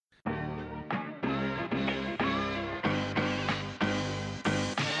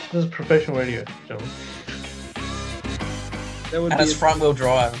This is professional radio, gentlemen. And it's front-wheel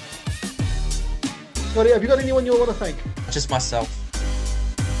drive. Scotty, have you got anyone you want to thank? Just myself.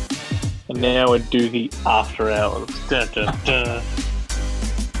 And now we do the after hours. Dun, dun, dun.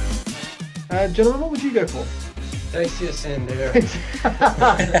 Gentlemen, what would you go for? Tastiest in there.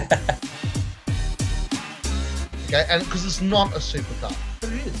 Okay, and because it's not a supercar.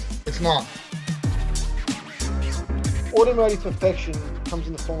 But it is. It's not. Automotive perfection comes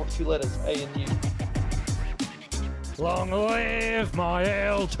in the form of two letters, A and U. Long live my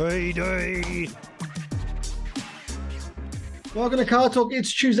LTD. Welcome to Car Talk.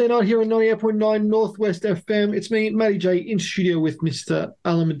 It's Tuesday night here on 98.9 Northwest FM. It's me, Matty J, in studio with Mr.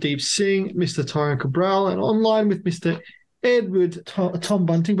 Alamandeep Singh, Mr. Tyron Cabral, and online with Mr. Edward Tom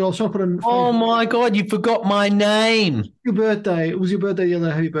Bunting. But I was trying to put on. Oh my God, you forgot my name. Your birthday. It was your birthday the other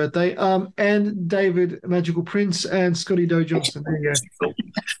day. Happy birthday. And David Magical Prince and Scotty Doe Johnson. There you go.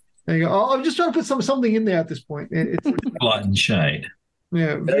 There you go. I'm just trying to put something in there at this point. It's Light and shade.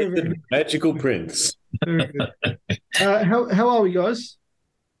 yeah, very, very, Magical Prince. very good. How are we, guys?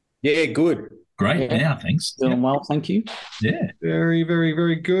 Yeah, good. Great now, thanks. Doing well, thank you. Yeah. Very, very,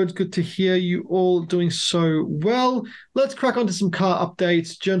 very good. Good to hear you all doing so well. Let's crack on to some car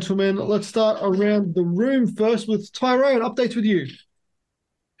updates, gentlemen. Let's start around the room first with Tyrone. Updates with you.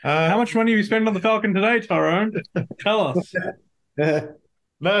 How much money have you spent on the Falcon today, Tyrone? Tell us. No,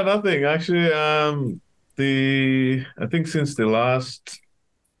 nothing. Actually, I think since the last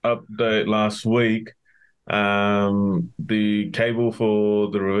update last week, the cable for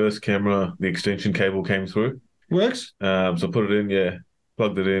the reverse camera, the extension cable came through. Works? So put it in,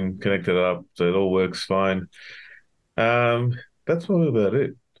 plugged it in, connected it up, so it all works fine. That's probably about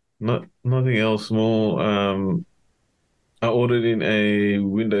it. Nothing else more. I ordered in a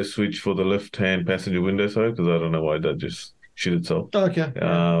window switch for the left-hand passenger window side because I don't know why that just shit itself. Okay.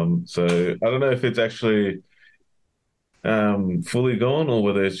 So I don't know if it's actually fully gone or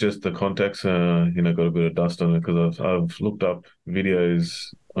whether it's just the contacts, got a bit of dust on it because I've looked up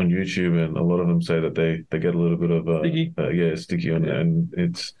videos on YouTube and a lot of them say that they get a little bit of sticky on it, and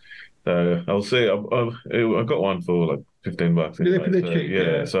it's I'll say I got one for like $15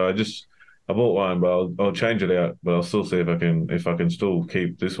 anyway, so I bought one, but I'll change it out, but I'll still see if I can still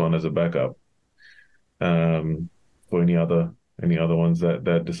keep this one as a backup for any other ones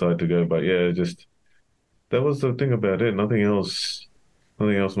that decide to go. But yeah, just that was the thing about it. Nothing else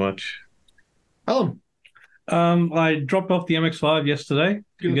much. I dropped off the MX-5 yesterday.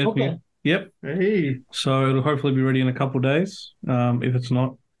 Yep. Hey. So it'll hopefully be ready in a couple of days. If it's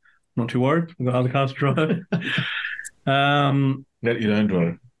not too worried. I've got other cars to drive. That you don't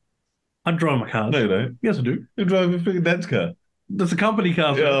drive. I drive my cars. No, you don't. Yes, I do. You drive a freaking dad's car. That's a company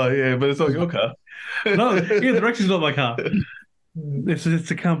car. Oh, yeah, but it's not your car. No, the Rex is not my car.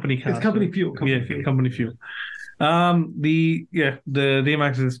 It's a company car. It's company fuel. Company fuel. The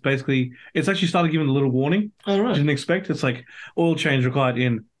DMAX is basically, it's actually started giving a little warning. All right. Didn't expect. It's like oil change required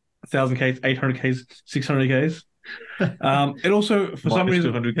in 1,000 Ks, 800 Ks, 600 Ks. It also, for some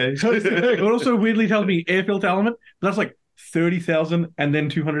reason, 200 Ks. it also weirdly tells me air filter element. That's like 30,000 and then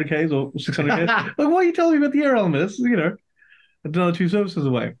 200 Ks or 600 Ks. Like, why are you telling me about the air element? It's, another 2 services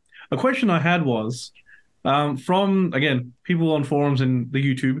away. A question I had was, from, again, people on forums and the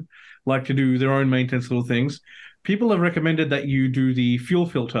YouTube like to do their own maintenance little things. People have recommended that you do the fuel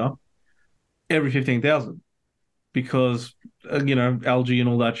filter every 15,000 because, algae and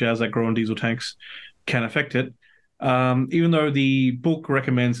all that jazz that grow in diesel tanks can affect it. Even though the book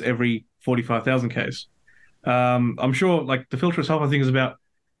recommends every 45,000 Ks. I'm sure, like, the filter itself, I think, is about,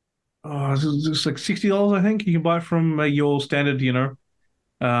 it's like $60, I think. You can buy it from your standard,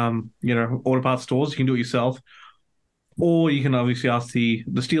 auto parts stores. You can do it yourself. Or you can obviously ask the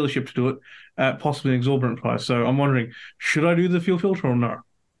dealership to do it at possibly an exorbitant price. So I'm wondering, should I do the fuel filter or no?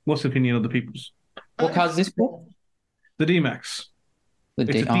 What's the opinion of the peoples? What car is this for? The D-Max. It's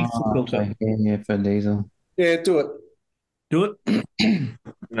a diesel filter. Yeah, for diesel. Yeah, do it. Do it?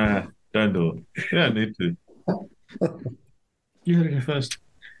 Nah, don't do it. You don't need to. You heard it here first.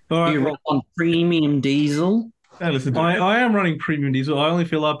 All right. You rock on premium diesel? Hey, listen to I am running premium diesel. I only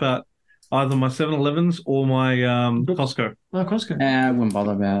fill up at either my 7-Elevens or my Costco. Oh, Costco. I wouldn't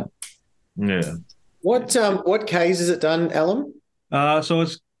bother about it. Yeah. What Ks has it done, Alan? So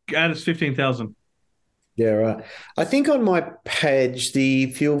it's at its 15,000. Yeah, right. I think on my page, the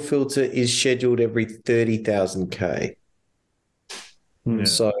fuel filter is scheduled every 30,000 K. Yeah.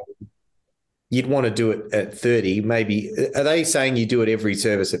 So you'd want to do it at 30. Maybe, are they saying you do it every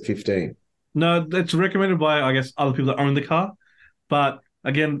service at 15? No, it's recommended by, I guess, other people that own the car. But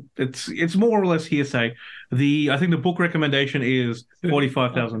again, it's more or less hearsay. I think the book recommendation is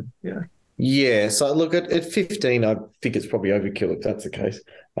 45,000. Yeah. Yeah, so look at 15, I think it's probably overkill if that's the case.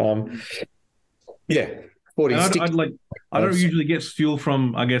 Yeah, 40. I don't usually get fuel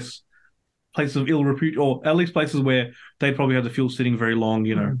from, I guess, places of ill repute, or at least places where they probably have the fuel sitting very long,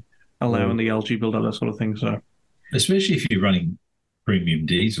 allowing the algae build up, that sort of thing. So, especially if you're running premium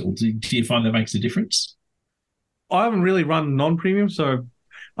diesel, do you find that makes a difference? I haven't really run non-premium, so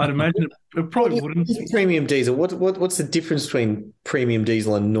I'd imagine it probably wouldn't. Premium diesel. What's the difference between premium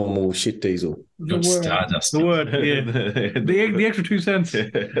diesel and normal shit diesel? Got Stardust. The word, yeah. the extra 2 cents.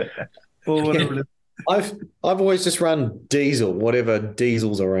 Or whatever it is. I've always just run diesel, whatever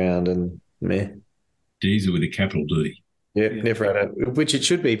diesel's around, and meh. Diesel with a capital D. Yep, never had it, which it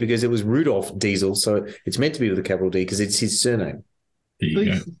should be because it was Rudolph Diesel, so it's meant to be with a capital D because it's his surname. There you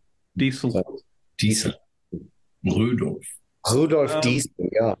go. Diesel. Rudolph. Diesel,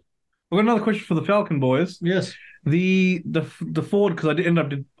 yeah. I've got another question for the Falcon boys. Yes. The Ford, because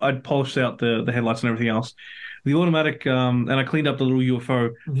I'd polished out the headlights and everything else. The automatic, and I cleaned up the little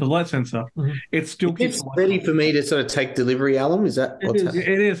UFO for the light sensor. Mm-hmm. It still keeps It's ready for me to sort of take delivery, Alan. Is that what's happening?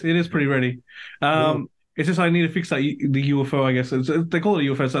 It is pretty ready. It's just I need to fix that the UFO. I guess they call it a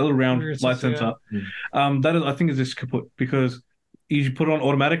UFO. It's that little round light sensor. That is, I think, is just kaput because you put it on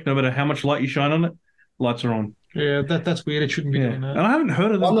automatic. No matter how much light you shine on it, lights are on. Yeah, that's weird. It shouldn't be doing that. And I haven't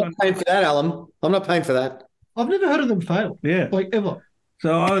heard of them. I'm not paying for that, Alan. I'm not paying for that. I've never heard of them fail. Yeah, ever.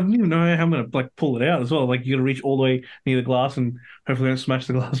 So I don't even know how I'm gonna pull it out as well. You got to reach all the way near the glass and hopefully don't smash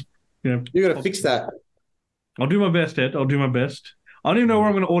the glass. You got to fix that. I'll do my best, Ed. I'll do my best. I don't even know where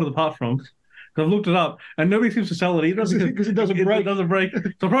I'm going to order the part from. I've looked it up, and nobody seems to sell it either because it doesn't break. It doesn't break.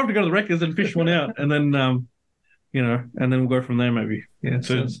 So I'll probably go to the wreckers and fish one out, and then, and then we'll go from there maybe. Yeah.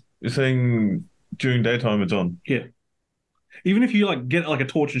 So you're saying during daytime it's on? Yeah. Even if you get a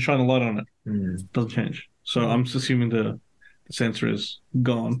torch and shine a light on it, it doesn't change. So I'm just assuming the sensor is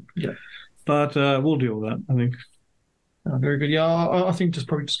gone. Yeah. But we'll deal with that, I think. Oh, very good. Yeah, I think just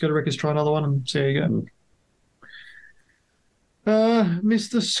go to Wreckers, try another one, and see how you go.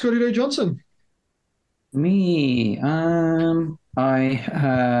 Mr. Scotty Day Johnson. Me. I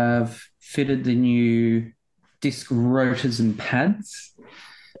have fitted the new disc rotors and pads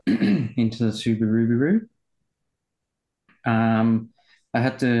into the Subaru. I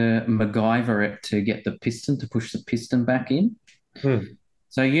had to MacGyver it to get the piston, to push the piston back in. So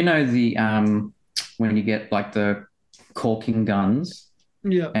the when you get the caulking guns,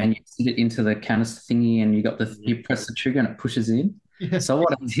 and you fit it into the canister thingy, and you press the trigger and it pushes in. Yeah. So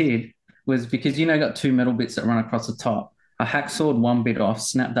what I did was, because got two metal bits that run across the top, I hacksawed one bit off,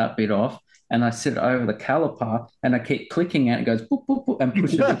 snapped that bit off, and I sit it over the caliper, and I keep clicking it. It goes boop boop boop and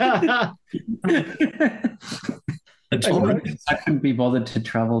pushes it. I couldn't be bothered to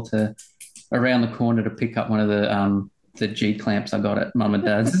travel around the corner to pick up one of the G clamps I got at Mum and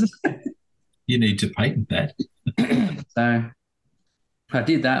Dad's. You need to patent that. So I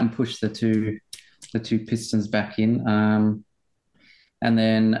did that and pushed the two pistons back in, and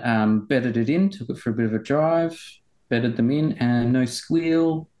then bedded it in, took it for a bit of a drive, bedded them in, and no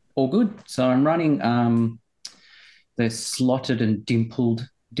squeal, all good. So I'm running the slotted and dimpled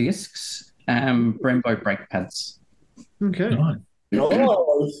discs, Brembo brake pads. Okay. Nice.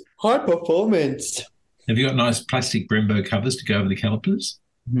 Oh, high performance. Have you got nice plastic Brembo covers to go over the calipers?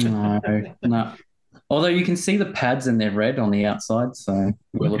 No. Although you can see the pads and they're red on the outside, so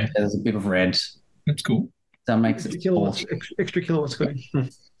there's a bit of red. That's cool. That makes it extra kilowatts.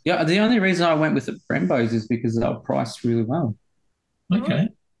 Yeah, the only reason I went with the Brembos is because they were priced really well. Okay.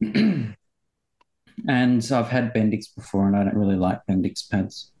 And I've had Bendix before, and I don't really like Bendix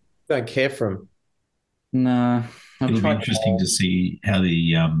pads. Don't care for them. No. It'll be interesting to see how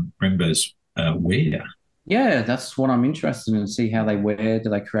the Brembos wear. Yeah, that's what I'm interested in, see how they wear. Do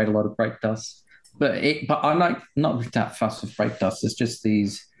they create a lot of brake dust? But I'm not that fussed with brake dust. It's just the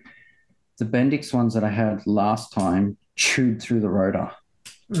Bendix ones that I had last time chewed through the rotor.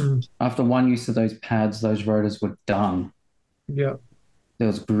 After one use of those pads, those rotors were done. Yeah. There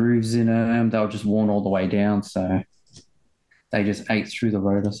was grooves in them. They were just worn all the way down, so they just ate through the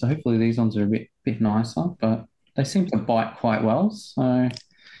rotor. So hopefully these ones are a bit nicer, but they seem to bite quite well. So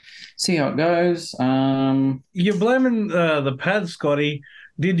see how it goes. You're blaming the pads, Scotty.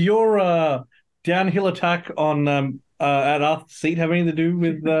 Did your downhill attack on at Arthur's seat have anything to do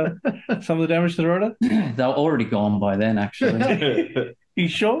with some of the damage to the rotor? They were already gone by then, actually. You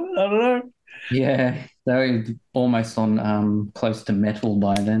sure? I don't know. Yeah, they were almost on close to metal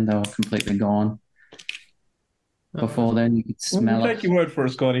by then. They were completely gone. Before then, you could smell Take your word for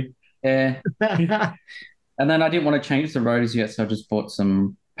it, Scotty. Yeah. And then I didn't want to change the rotors yet, so I just bought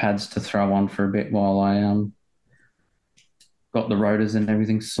some pads to throw on for a bit while I got the rotors and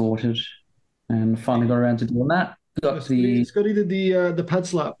everything sorted, and finally got around to doing that. Scotty did the pad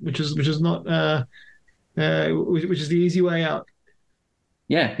slap, which is not which is the easy way out.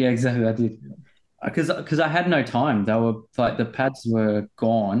 Yeah, exactly. I did because I had no time. They were like the pads were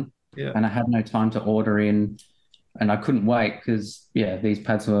gone, and I had no time to order in, and I couldn't wait because these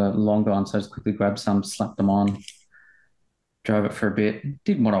pads were long gone. So I just quickly grabbed some, slapped them on, drove it for a bit,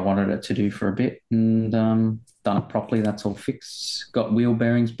 did what I wanted it to do for a bit, and done it properly. That's all fixed. Got wheel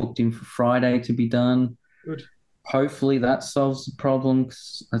bearings booked in for Friday to be done. Good. Hopefully that solves the problem,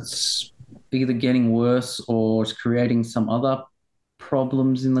 'cause it's either getting worse or it's creating some other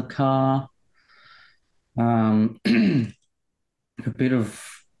problems in the car. A bit of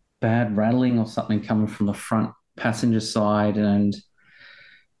bad rattling or something coming from the front passenger side and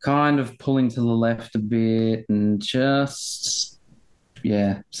kind of pulling to the left a bit and just,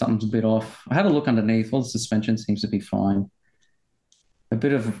 something's a bit off. I had a look underneath. All the suspension seems to be fine. A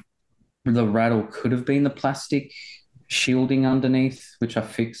bit of the rattle could have been the plastic shielding underneath, which I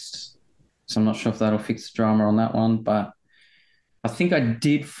fixed. So I'm not sure if that'll fix the drama on that one, but I think I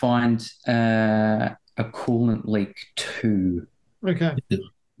did find a coolant leak too. Okay.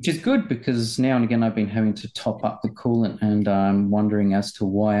 Which is good because now and again I've been having to top up the coolant and I'm wondering as to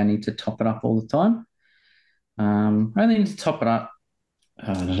why I need to top it up all the time. I only need to top it up,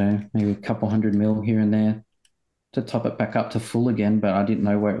 I don't know, maybe a couple 100 mil here and there to top it back up to full again, but I didn't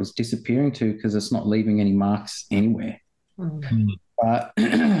know where it was disappearing to because it's not leaving any marks anywhere. But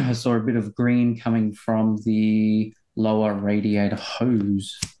I saw a bit of green coming from the lower radiator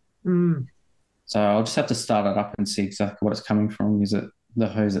hose. So I'll just have to start it up and see exactly what it's coming from. Is it the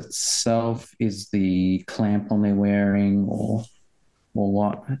hose itself? Is the clamp on there wearing or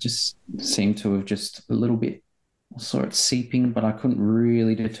what? I just seemed to have just a little bit, I saw it seeping, but I couldn't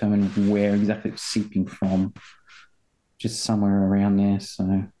really determine where exactly it's seeping from. Just somewhere around there.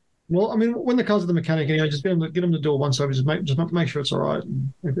 So, well, I mean, when the car's at the mechanic, anyway, just get them to do it once over. Just make sure it's all right.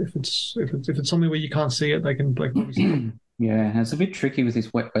 If it's something where you can't see it, they can Yeah, it's a bit tricky with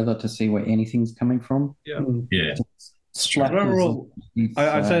this wet weather to see where anything's coming from. Yeah. Overall,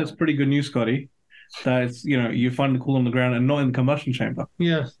 I'd say it's pretty good news, Scotty. That it's, you find the coolant on the ground and not in the combustion chamber.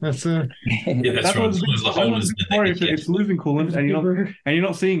 Yeah, that's that's right. If it's losing coolant and you're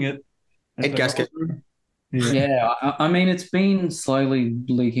not seeing it. Head gasket. Yeah, I mean, it's been slowly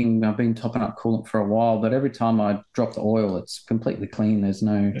leaking. I've been topping up coolant for a while, but every time I drop the oil, it's completely clean. There's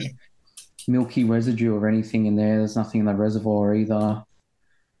no milky residue or anything in there. There's nothing in the reservoir either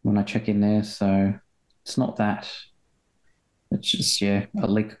when I check in there. So it's not that. It's just, a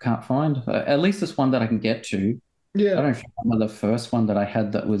leak I can't find. At least it's one that I can get to. Yeah. I don't remember the first one that I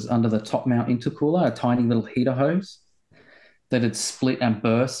had that was under the top mount intercooler, a tiny little heater hose that had split and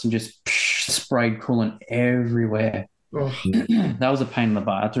burst and just sprayed coolant everywhere. That was a pain in the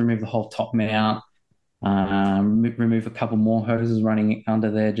butt. I had to remove the whole top mount, remove a couple more hoses running under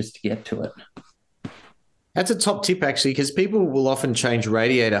there just to get to it. That's a top tip, actually, because people will often change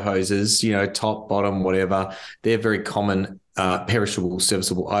radiator hoses, top, bottom, whatever. They're very common, perishable,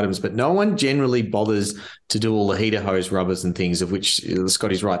 serviceable items, but no one generally bothers to do all the heater hose rubbers and things, of which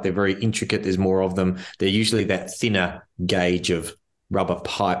Scotty's right. They're very intricate. There's more of them. They're usually that thinner gauge of rubber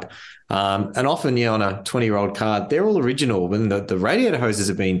pipe. And often, on a 20-year-old car, they're all original. When the radiator hoses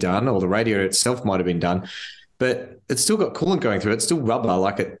have been done, or the radiator itself might have been done, but it's still got coolant going through it. It's still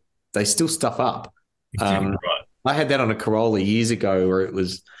rubber, they still stuff up. Right. I had that on a Corolla years ago where it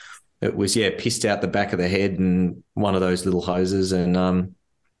was pissed out the back of the head and one of those little hoses. And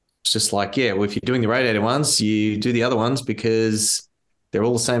it's just well, if you're doing the radiator ones, you do the other ones because they're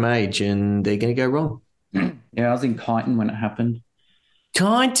all the same age and they're going to go wrong. Yeah, I was in Kyneton when it happened.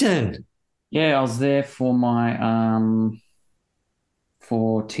 Kyneton? Yeah, I was there for my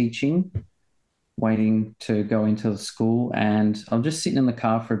for teaching, waiting to go into the school, and I'm just sitting in the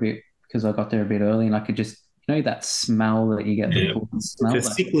car for a bit because I got there a bit early and I could just, that smell that you get, the coolant smell. The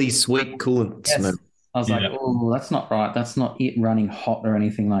sickly sweet coolant smell. I was like, oh, that's not right. That's not it running hot or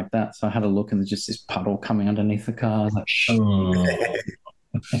anything like that. So I had a look and there's just this puddle coming underneath the car. I was like,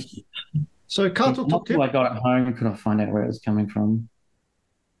 So car talk top tip. I got it home, could I find out where it was coming from?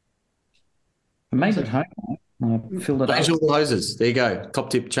 I made it home. I filled it up. Change all the hoses. There you go. Top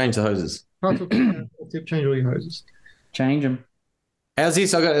tip, change the hoses. Car talk tip, change all your hoses. Change them. How's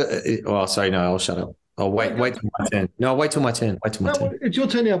this? I'll shut up. I'll wait till my turn. No, wait till my turn. It's your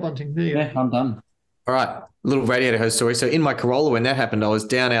turn now, Bunting. There you go. I'm done. All right. Little radiator hose story. So in my Corolla, when that happened, I was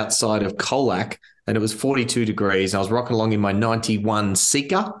down outside of Colac and it was 42 degrees. I was rocking along in my 91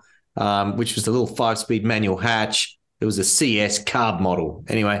 Seeker which was the little 5-speed manual hatch. It was a CS carb model.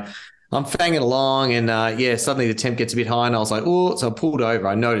 Anyway, I'm fanging along and, suddenly the temp gets a bit high and I was like, oh, so I pulled over.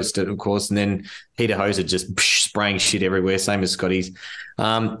 I noticed it, of course, and then heater hose had just spraying shit everywhere, same as Scotty's.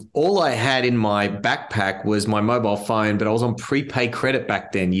 All I had in my backpack was my mobile phone, but I was on prepaid credit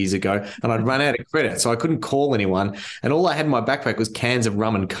back then years ago and I'd run out of credit, so I couldn't call anyone. And all I had in my backpack was cans of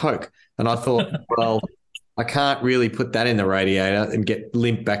rum and Coke. And I thought, well, I can't really put that in the radiator and get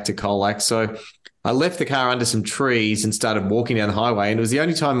limped back to Colac. So I left the car under some trees and started walking down the highway. And it was the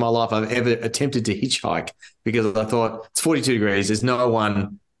only time in my life I've ever attempted to hitchhike because I thought it's 42 degrees. There's no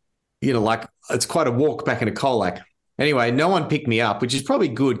one, it's quite a walk back into Colac. Anyway, no one picked me up, which is probably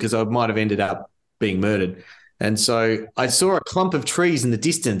good because I might have ended up being murdered. And so I saw a clump of trees in the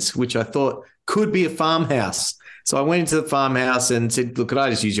distance, which I thought could be a farmhouse. So I went into the farmhouse and said, look, could I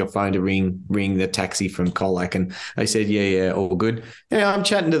just use your phone to ring the taxi from Colac? And they said, yeah, all good. Yeah, I'm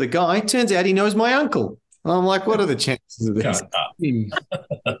chatting to the guy. Turns out he knows my uncle. I'm like, what are the chances of this?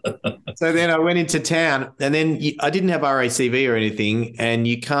 So then I went into town and then I didn't have RACV or anything, and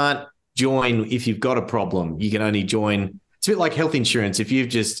you can't join if you've got a problem. You can only join. It's a bit like health insurance. If you've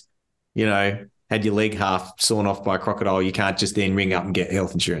just, had your leg half sawn off by a crocodile, you can't just then ring up and get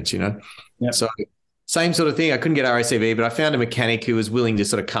health insurance, Yep. So same sort of thing. I couldn't get RACV, but I found a mechanic who was willing to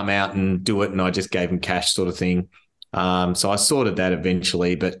sort of come out and do it, and I just gave him cash sort of thing. So I sorted that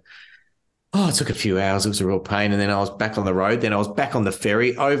eventually, but it took a few hours. It was a real pain. And then I was back on the road. Then I was back on the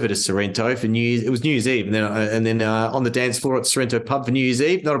ferry over to Sorrento for New Year's. It was New Year's Eve. And then on the dance floor at Sorrento pub for New Year's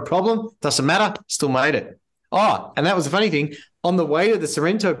Eve. Not a problem. Doesn't matter. Still made it. Oh, and that was the funny thing. On the way to the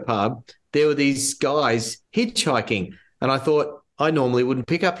Sorrento pub, there were these guys hitchhiking. And I thought, I normally wouldn't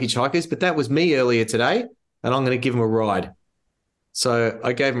pick up hitchhikers, but that was me earlier today, and I'm going to give them a ride. So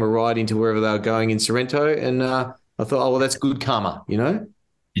I gave them a ride into wherever they were going in Sorrento, and I thought, that's good karma, Did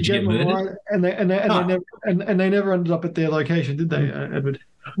you get murdered? And they never ended up at their location, did they, Edward?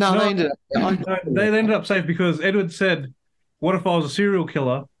 No, they ended up safe because Edward said, "What if I was a serial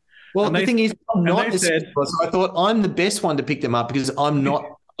killer?" Well, the thing is, I'm not. So I thought I'm the best one to pick them up because I'm not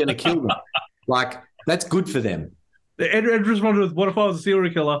going to kill them. That's good for them. Ed responded with, "What if I was a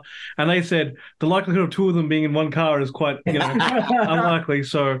serial killer?" And they said the likelihood of two of them being in one car is quite unlikely.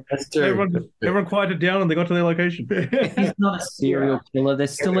 So everyone quieted down and they got to their location. He's not a serial killer. They're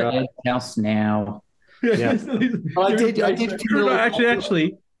still at Ed's house now. Yeah, I did.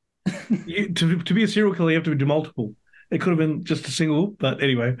 Actually, to be a serial killer, you have to do multiple. It could have been just a single, but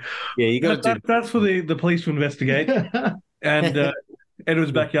anyway. Yeah, you got to. That's for the police to investigate, and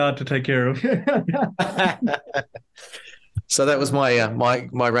Edward's backyard to take care of. So that was my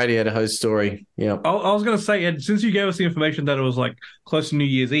my radiator hose story. Yeah, I was going to say, Ed, since you gave us the information that it was close to New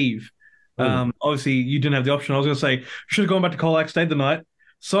Year's Eve, obviously you didn't have the option. I was going to say should have gone back to Colac, stayed the night,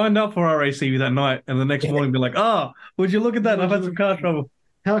 signed up for RACV that night, and the next morning be like, would you look at that? I've had some car trouble.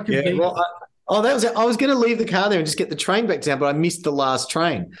 How convenient. That was it. I was going to leave the car there and just get the train back down, but I missed the last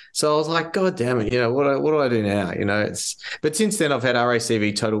train. So I was like, God damn it, what do I do now? But since then I've had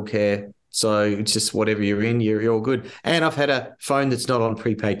RACV Total Care. So it's just whatever you're in, you're all good. And I've had a phone that's not on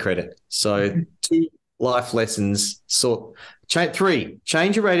prepaid credit. So 2 life lessons. 3,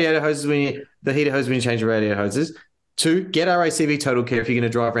 change your radiator hoses the heater hose when you change your radiator hoses. 2, get RACV Total Care if you're going to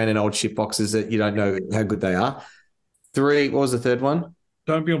drive around in old shit boxes that you don't know how good they are. 3, what was the third one?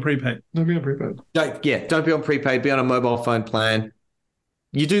 Don't be on prepaid. Don't be on prepaid. Don't be on prepaid. Be on a mobile phone plan.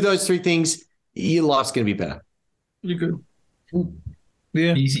 You do those 3 things, your life's going to be better. You're good.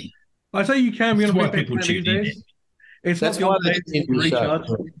 Yeah. Easy. I say you can be on a prepaid people plan these tune in. days. It's That's not why the they recharge.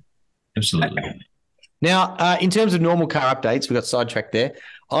 Absolutely. Now, in terms of normal car updates, we got sidetracked there.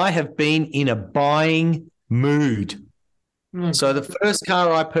 I have been in a buying mood. So the first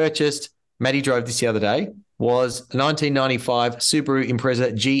car I purchased, Matty drove this the other day, was a 1995 Subaru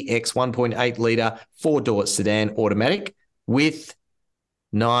Impreza GX 1.8 litre 4-door sedan automatic with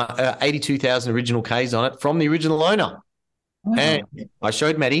 82,000 original Ks on it from the original owner. Oh. And I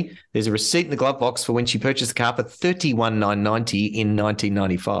showed Matty, there's a receipt in the glove box for when she purchased the car for $31,990 in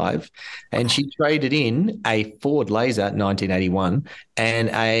 1995. And she traded in a Ford Laser 1981 and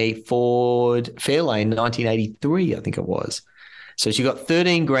a Ford Fairlane 1983, I think it was. So she got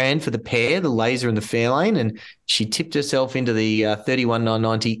 $13,000 for the pair, the Laser and the Fairlane, and she tipped herself into the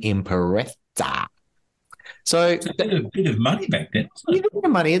 $31,990 Impreza. So it's a bit of money back then. A bit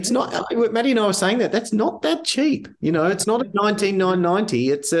of money. It's not. Matty and I were saying that's not that cheap. It's not a 19,990.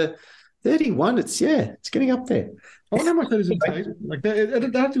 It's a 31. It's getting up there. I wonder how much that is in today's.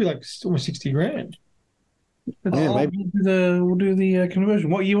 That'd have to be almost $60,000. Yeah, maybe. We'll do the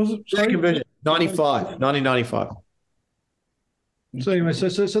conversion. What year was it? Sorry? Conversion. 1995. So anyway, so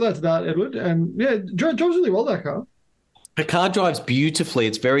that's that, Edward. And yeah, drives really well, that car. The car drives beautifully.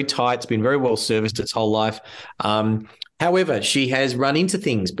 It's very tight. It's been very well serviced its whole life. However, she has run into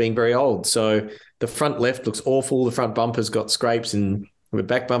things being very old. So the front left looks awful. The front bumper's got scrapes and the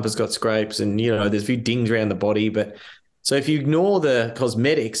back bumper's got scrapes and, there's a few dings around the body. But so if you ignore the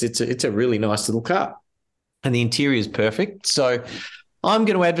cosmetics, it's a really nice little car and the interior is perfect. So I'm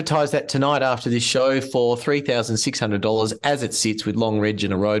going to advertise that tonight after this show for $3,600 as it sits with long reg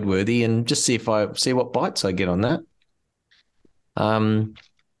and a roadworthy and just see what bites I get on that.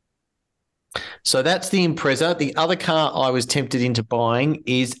 So that's the Impreza. The other car I was tempted into buying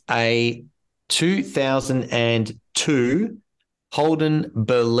is a 2002 Holden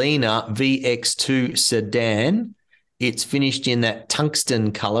Berliner VX2 sedan. It's finished in that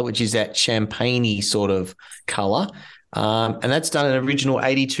tungsten color, which is that champagne-y sort of color. And that's done an original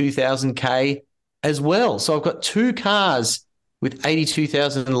 82,000 K as well. So I've got two cars with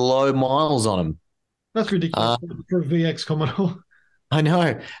 82,000 low miles on them. That's ridiculous for a VX Commodore. I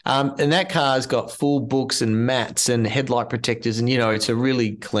know. And that car's got full books and mats and headlight protectors and, it's a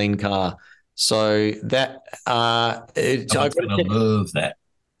really clean car. So that I'm going to love that.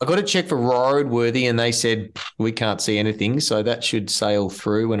 I got to check for roadworthy and they said we can't see anything. So that should sail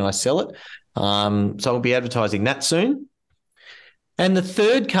through when I sell it. So I'll be advertising that soon. And the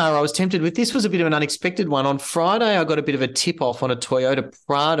third car I was tempted with, this was a bit of an unexpected one. On Friday, I got a bit of a tip-off on a Toyota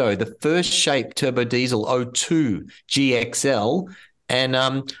Prado, the first shape turbo diesel 02 GXL. And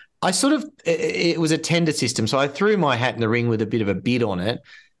it was a tender system. So I threw my hat in the ring with a bit of a bid on it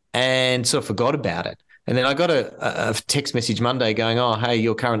and sort of forgot about it. And then I got a text message Monday going, oh, hey,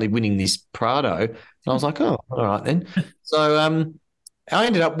 you're currently winning this Prado. And I was like, oh, all right then. So I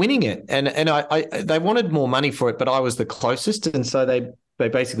ended up winning it. And they wanted more money for it, but I was the closest. And so they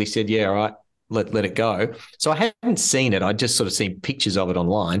basically said, yeah, all right, let it go. So I hadn't seen it. I'd just sort of seen pictures of it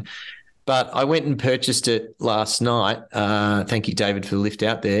online. But I went and purchased it last night. Thank you, David, for the lift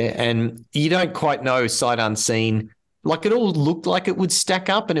out there. And you don't quite know sight unseen. Like it all looked like it would stack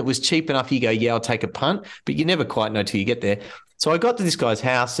up and it was cheap enough. You go, yeah, I'll take a punt. But you never quite know till you get there. So I got to this guy's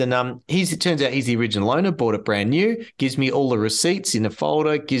house and it turns out he's the original owner, bought it brand new, gives me all the receipts in a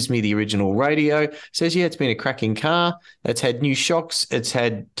folder, gives me the original radio, says, yeah, it's been a cracking car. It's had new shocks. It's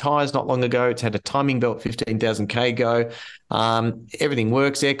had tyres not long ago. It's had a timing belt, 15,000 K go. Everything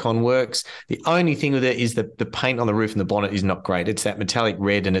works. Aircon works. The only thing with it is the paint on the roof and the bonnet is not great. It's that metallic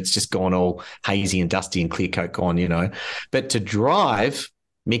red and it's just gone all hazy and dusty and clear coat gone, But to drive,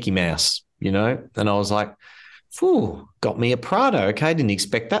 Mickey Mouse, And I was like, phew, got me a Prado. Okay, didn't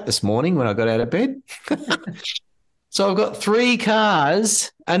expect that this morning when I got out of bed. So I've got three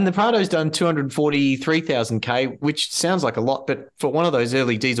cars and the Prado's done 243,000 K, which sounds like a lot, but for one of those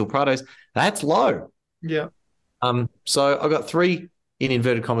early diesel Prados, that's low. Yeah. So I've got three, in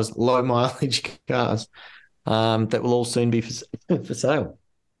inverted commas, low mileage cars that will all soon be for sale.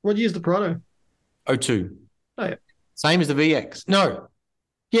 What year's the Prado? 02. Oh, yeah. Same as the VX. No.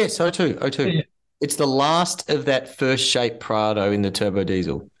 Yes, 02. Yeah. It's the last of that first shape Prado in the turbo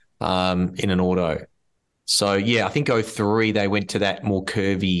diesel in an auto. So, yeah, I think 03 they went to that more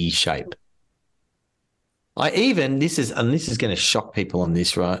curvy shape. This is going to shock people on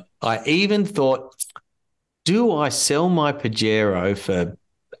this, right? I even thought, do I sell my Pajero for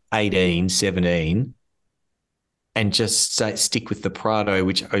 18, 17 and just stick with the Prado,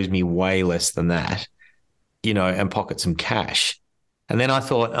 which owes me way less than that, and pocket some cash? And then I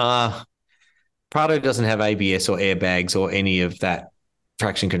thought, Prado doesn't have ABS or airbags or any of that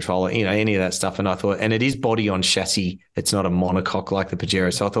traction controller, any of that stuff. And I thought, and it is body on chassis. It's not a monocoque like the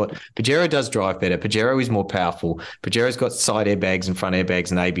Pajero. So I thought Pajero does drive better. Pajero is more powerful. Pajero's got side airbags and front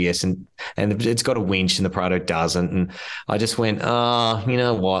airbags and ABS and it's got a winch and the Prado doesn't. And I just went, you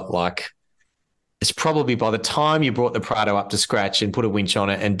know what? Like it's probably by the time you brought the Prado up to scratch and put a winch on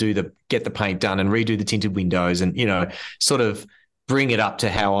it and get the paint done and redo the tinted windows and, sort of bring it up to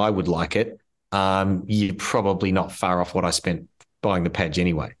how I would like it. You're probably not far off what I spent buying the Paj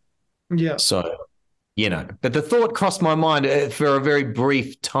anyway. Yeah. So, but the thought crossed my mind for a very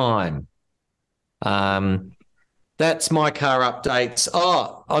brief time. That's my car updates.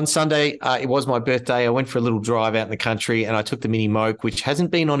 Oh, on Sunday, it was my birthday. I went for a little drive out in the country and I took the Mini Moke, which hasn't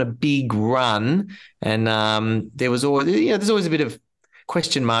been on a big run. And there's always a bit of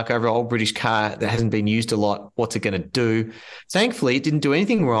question mark over an old British car that hasn't been used a lot. What's it going to do? Thankfully, it didn't do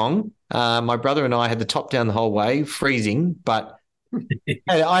anything wrong. My brother and I had the top down the whole way, freezing, but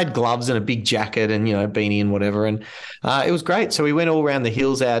I had gloves and a big jacket and, beanie and whatever. And it was great. So we went all around the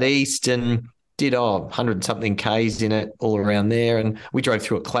hills out east and did 100-something Ks in it all around there. And we drove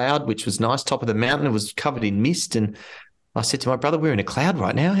through a cloud, which was nice. Top of the mountain, it was covered in mist and I said to my brother, we're in a cloud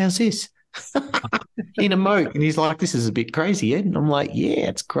right now. How's this? In a moat. And he's like, this is a bit crazy, Ed. And I'm like, yeah,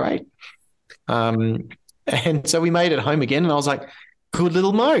 it's great. And so we made it home again. And I was like, good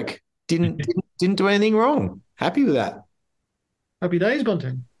little moke. Didn't do anything wrong. Happy with that. Happy days,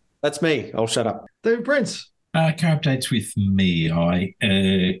 Bunting. That's me. I'll shut up. David Prince. Car updates with me. I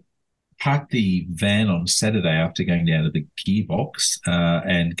parked the van on Saturday after going down to the gearbox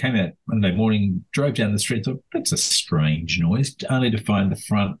and came out Monday morning, drove down the street, thought, that's a strange noise, only to find the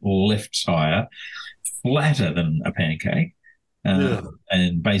front left tyre flatter than a pancake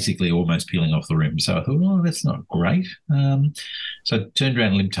and basically almost peeling off the rim. So I thought, oh, that's not great. So I turned around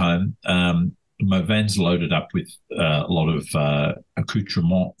and limped home. My van's loaded up with a lot of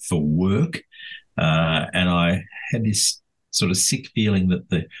accoutrement for work. And I had this sort of sick feeling that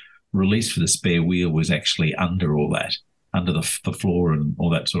the release for the spare wheel was actually under all that, under the floor and all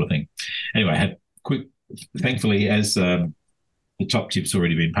that sort of thing. Anyway, I had thankfully, as the top tip's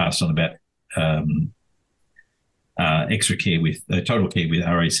already been passed on about extra care with total care with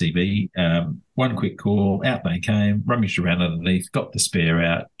RACB, one quick call, out they came, rummaged around underneath, got the spare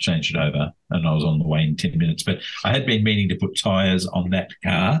out, changed it over, and I was on the way in 10 minutes. But I had been meaning to put tyres on that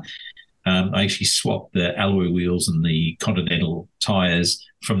car. I actually swapped the alloy wheels and the Continental tyres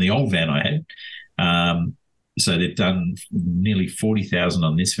from the old van I had. So they've done nearly 40,000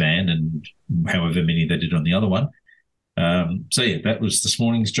 on this van and however many they did on the other one. So, yeah, that was this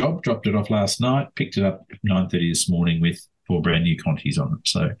morning's job. Dropped it off last night, picked it up at 9:30 this morning with 4 brand new Contis on it.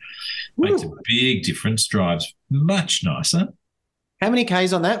 So makes a big difference, drives much nicer. How many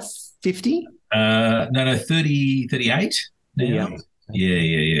Ks on that? 50? No, 30, 38 now.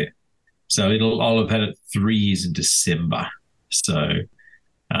 Yeah. So I'll have had it 3 years in December. So,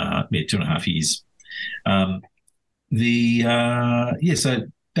 2.5 years. So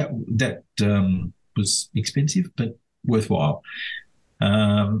that was expensive, but worthwhile.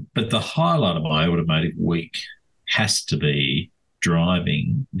 But the highlight of my automotive week has to be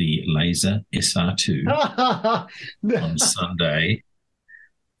driving the Laser SR2 on Sunday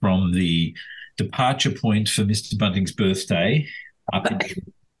from the departure point for Mr. Bunting's birthday up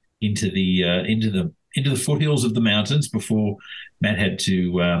into the foothills of the mountains before Matt had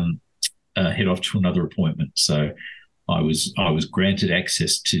to head off to another appointment. So I was granted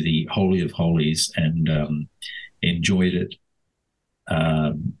access to the Holy of Holies and enjoyed it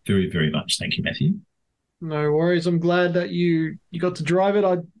very, very much. Thank you, Matthew. No worries. I'm glad that you got to drive it.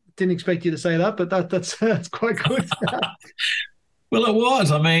 I didn't expect you to say that, but that's quite good. Well, it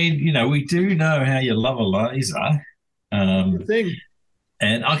was. I mean, we do know how you love a laser. Good thing.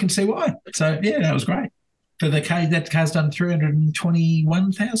 And I can see why. So, yeah, that was great. For the K, that car's done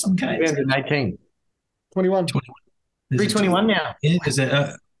 321,000 Ks. 318. 21. 321 now. Yeah,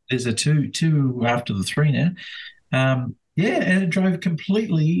 there's a two after the 3 now. And it drove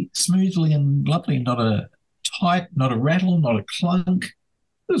completely smoothly and lovely. Not a tight, not a rattle, not a clunk.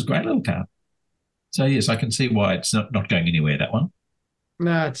 It was a great little car. So, yes, I can see why it's not going anywhere, that one.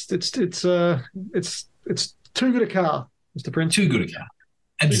 No, it's too good a car, Mr. Prince. Too good a car.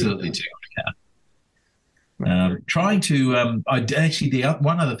 Absolutely too good a car. Trying to,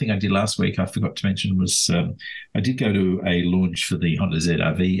 one other thing I did last week I forgot to mention was I did go to a launch for the Honda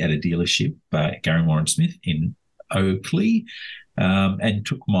ZR-V at a dealership, Gary Warren Smith in Oakley, and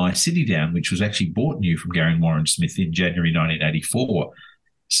took my City down, which was actually bought new from Gary Warren Smith in January 1984.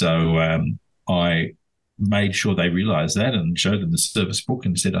 So I made sure they realised that and showed them the service book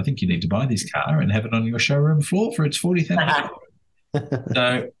and said, I think you need to buy this car and have it on your showroom floor for its 40,000.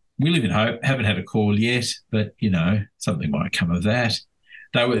 So we live in hope. Haven't had a call yet, but something might come of that.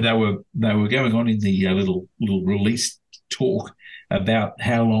 They were going on in the little release talk about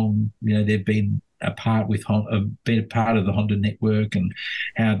how long they've been a part of the Honda network and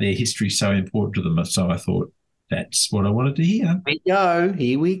how their history is so important to them. So I thought that's what I wanted to hear.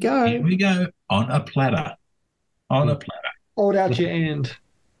 Here we go. On a platter. Hold out your hand.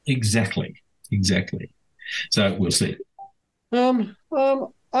 Exactly. So we'll see.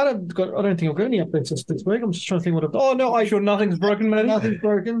 I don't think I've got any updates this week. I'm just trying to think what I've. Oh no, sure nothing's broken, Matty? Nothing's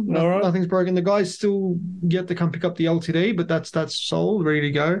broken. All right. Nothing's broken. The guys still get to come pick up the LTD, but that's sold, ready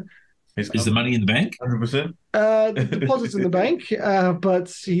to go. Is the money in the bank? 100%. The deposit's in the bank, but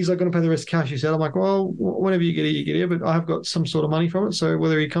he's like going to pay the rest cash. He said, I'm like, well, whenever you get here, you get here. But I have got some sort of money from it, so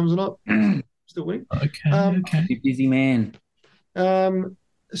whether he comes or not, still winning. Okay. You busy man.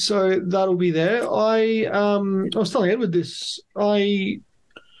 So that'll be there. I was telling Edward this. I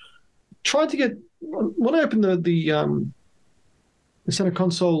tried to get when I opened the center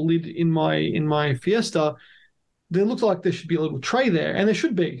console lid in my Fiesta. There looked like there should be a little tray there, and there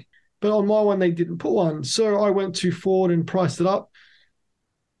should be. but on my one they didn't put one. So I went to Ford and priced it up.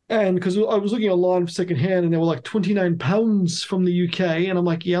 And because I was looking online for secondhand, and they were like £29 from the UK, and I'm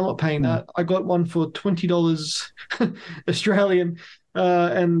like, yeah, I'm not paying that. I got one for $20 Australian,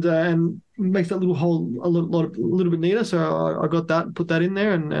 and makes that little hole a little bit neater. So I got that, put that in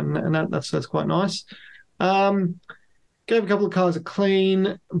there, and that's quite nice. Gave a couple of cars a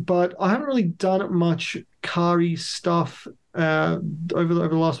clean, but I haven't really done much car-y stuff over the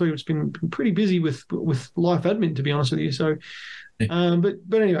last week. It's been pretty busy with life admin, to be honest with you. So. But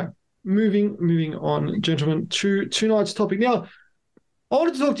anyway, moving on, gentlemen, to tonight's topic. Now, I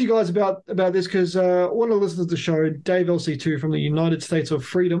wanted to talk to you guys about this because one of the listeners of the show, Dave LC2 from the United States of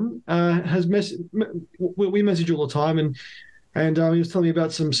Freedom, has we message all the time, and he was telling me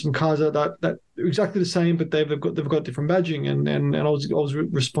about some cars that are exactly the same, but they've got different badging, and I was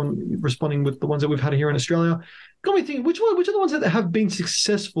responding with the ones that we've had here in Australia. Got me thinking, which are the ones that have been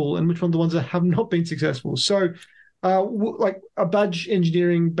successful, and which one are the ones that have not been successful? So. Like a badge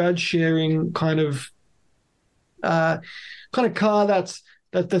engineering, badge sharing kind of car that's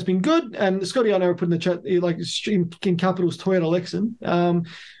been good. And Scotty, I know, put in the chat like in capitals Toyota Lexan,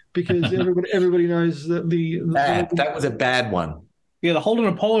 because everybody knows that that was a bad one. Yeah, the Holden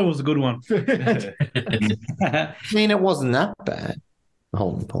Apollo was a good one. I mean, it wasn't that bad. The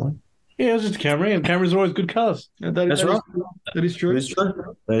Holden Apollo. Yeah, it was just a Camry, and Camrys are always good cars. That's right. That is true.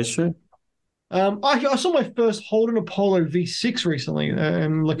 That is true. I saw my first Holden Apollo V6 recently,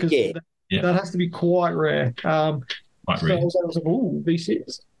 and that has to be quite rare. Quite rare. I was like, ooh,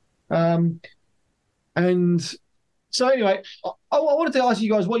 V6. And so anyway, I wanted to ask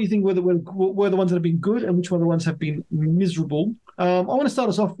you guys what you think were the ones that have been good, and which one of the ones have been miserable. I want to start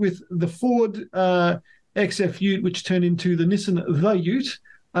us off with the Ford XF Ute, which turned into the Nissan The Ute.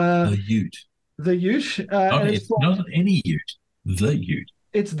 The Ute. The Ute. Not any Ute. The Ute.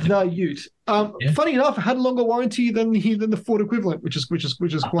 It's the Ute. Funny enough, it had a longer warranty than the Ford equivalent, which is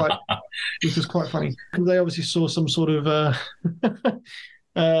quite funny. They obviously saw some sort of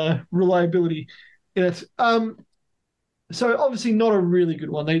reliability in it. So obviously not a really good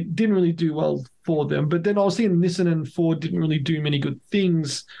one. They didn't really do well for them. But then I was seeing Nissan and Ford didn't really do many good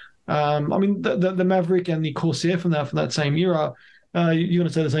things. I mean, the Maverick and the Corsair from that same era. You're going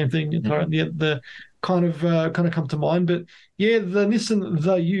to say the same thing. Mm-hmm. The kind of come to mind, but yeah, the Nissan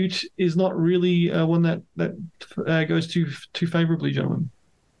The Ute is not really one that goes too favorably, gentlemen.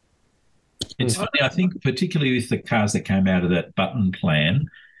 It's funny, I think, particularly with the cars that came out of that button plan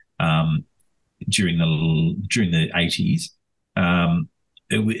during the 80s,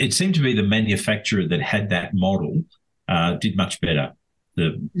 it seemed to be the manufacturer that had that model did much better.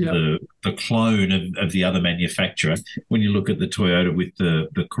 The clone of the other manufacturer. When you look at the Toyota with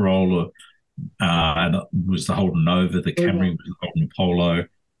the Corolla, and it was the Holden Nova, the Camry was the Holden Apollo,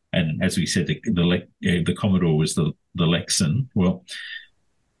 and as we said, the Commodore was the Lexan. Well,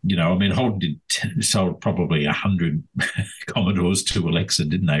 I mean, Holden sold probably 100 Commodores to a Lexan,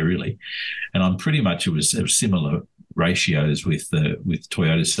 didn't they? Really, and I'm pretty much it was similar ratios with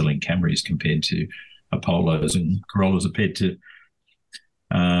Toyota selling Camrys compared to Apollos and Corollas compared to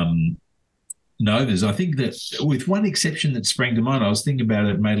Novas. I think that with one exception that sprang to mind, I was thinking about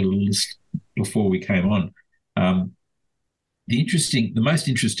it, made a little list before we came on. The most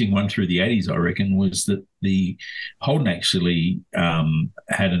interesting one through the 80s, I reckon, was that the Holden actually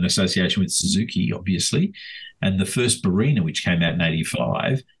had an association with Suzuki, obviously, and the first Barina, which came out in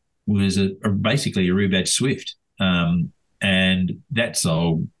 85, was basically a rebadged Swift, and that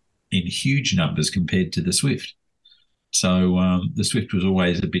sold in huge numbers compared to the Swift. So the Swift was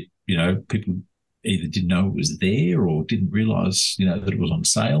always a bit, people either didn't know it was there or didn't realise, that it was on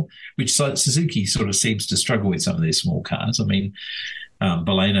sale, which Suzuki sort of seems to struggle with some of their small cars. I mean,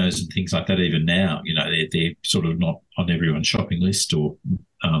 Balenos and things like that, even now, they're sort of not on everyone's shopping list. But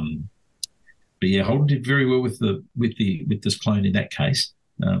yeah, Holden did very well with this clone in that case.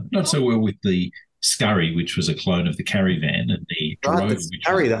 Not so well with the Scurry, which was a clone of the Caravan, and the Drover,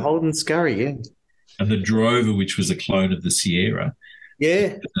 the Holden Scurry, yeah. And the Drover, which was a clone of the Sierra.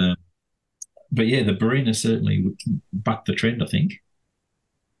 Yeah. But yeah, the Barina certainly bucked the trend, I think.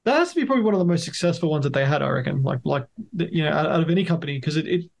 That has to be probably one of the most successful ones that they had, I reckon. Like out of any company, because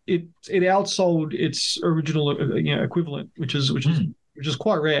it outsold its original equivalent, which is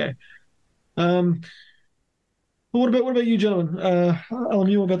quite rare. But what about you, gentlemen? Alan,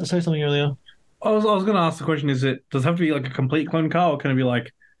 you were about to say something earlier. I was going to ask the question: does it have to be like a complete clone car, or can it be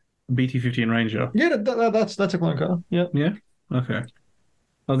like BT50 and Ranger? Yeah, that's a clone car. Yeah. Yeah. Okay.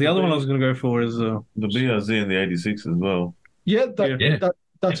 Well, the other one I was going to go for is the BRZ and the 86 as well. Yeah,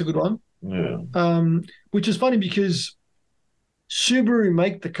 that's a good one. Yeah. Which is funny because Subaru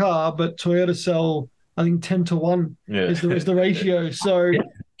make the car, but Toyota sell, I think, 10-1 is the ratio. So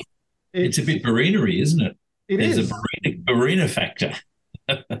it's a bit marinery, isn't it? There's a marina factor.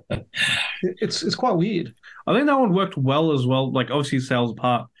 It's quite weird. I think that one worked well as well. Like obviously sales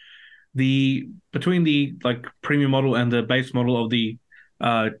apart. Between the like premium model and the base model of the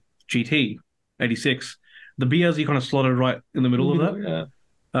GT 86, the BRZ kind of slotted right in the middle of that.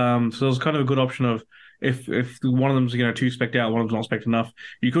 Yeah. So it was kind of a good option of if one of them's too spec'd out, one of them's not spec'd enough,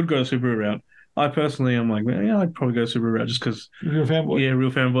 you could go Subaru route. I personally am like, yeah, I'd probably go Subaru route just because real fanboy. Yeah,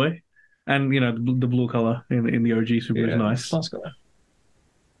 real fanboy, and the blue color in the OG Subaru is nice. Nice color.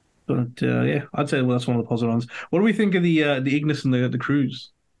 But I'd say that's one of the positive ones. What do we think of the Ignis and the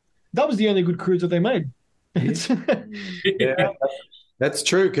Cruise? That was the only good Cruise that they made. Yeah, that's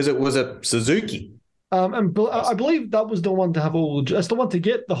true because it was a Suzuki. And I believe that was the one to have all. That's the one to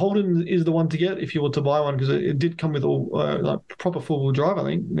get. The Holden is the one to get if you want to buy one because it did come with all like proper four-wheel drive, I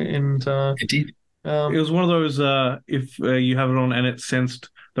think. And it did. It was one of those if you have it on and it sensed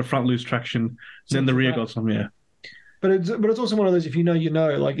the front loose traction, then the rear got some. Yeah. But it's also one of those if you know you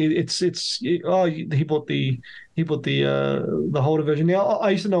know like he bought the Holden version. Now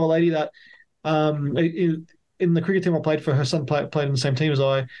I used to know a lady that in the cricket team I played for, her son played in the same team as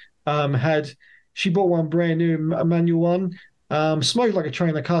I. She bought one brand new, a manual one. Smoked like a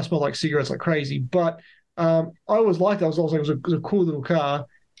train. The car smelled like cigarettes like crazy. But I always liked it. I was also, it was a cool little car.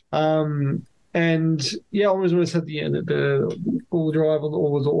 And yeah, I always had the all-wheel drive or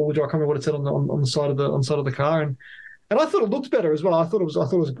all-wheel drive. I can't remember what it said on the side of the car. And I thought it looked better as well. I thought it was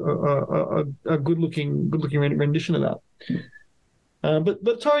a good looking rendition of that.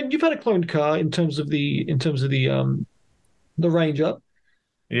 But Tyron, you've had a cloned car in terms of the Ranger.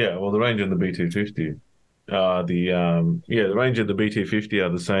 Yeah, well, the Ranger and the BT50, the Ranger and the BT50 are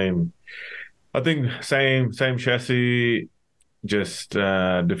the same. I think same chassis, just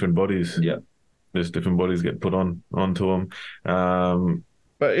different bodies. Yeah, just different bodies get put onto them.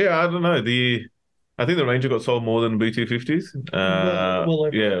 But yeah, I don't know. I think the Ranger got sold more than BT50s.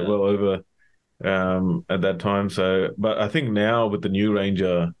 Well over at that time. So, but I think now with the new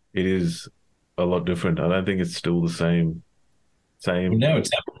Ranger, it is a lot different. I don't think it's still the same. Well, now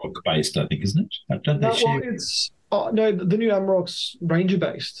it's Amarok based, I think, isn't it? Don't they share? No, the new Amarok's Ranger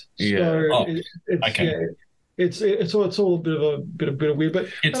based. So it's all a bit of weird, but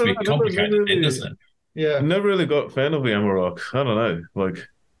it's a bit complicated, isn't it? Yeah, I never really got a fan of the Amaroks. I don't know, like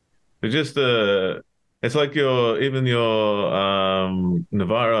they're just it's like your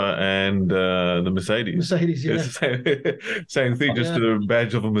Navara and the Mercedes. Yeah. It's the same thing, just a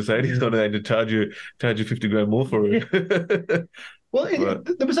badge of a Mercedes on it and to charge you $50,000 more for it. Well,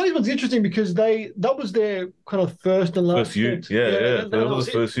 the Mercedes one's interesting because that was their kind of first and last ute. Yeah. That was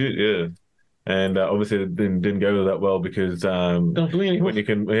the first ute, yeah. And obviously it didn't go that well because when you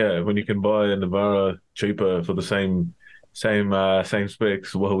can buy a Navara cheaper for the same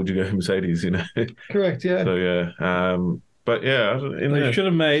specs, why would you go Mercedes? Correct. Yeah. So yeah, but yeah, they should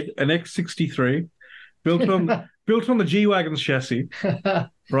have made an X63 built on the G-Wagon's chassis,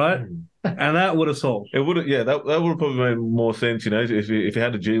 right? And that would have sold. It would have, yeah. That would have probably made more sense, if you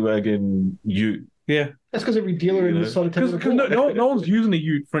had a G-Wagon Ute. Yeah, that's because every dealer in the side of because no one's using a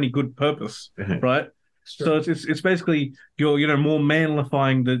Ute for any good purpose, right? So it's basically you're more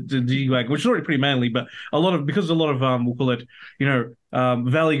manlifying the G-Wagon, which is already pretty manly, but because a lot of we'll call it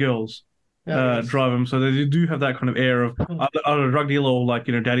valley girls drive them, so they do have that kind of air of either a drug dealer or like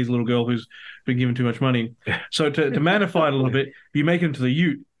daddy's little girl who's been given too much money. So to manify it a little bit, you make it into the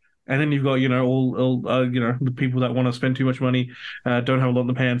Ute, and then you've got all the people that want to spend too much money, don't have a lot in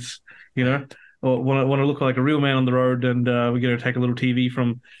the pants, or want to look like a real man on the road, and we're going to take a little TV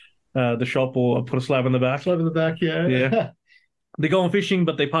from the shop or put a slab in the back. Yeah. They go on fishing,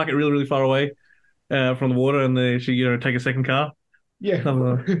 but they park it really, really far away from the water, and they should take a second car. Yeah,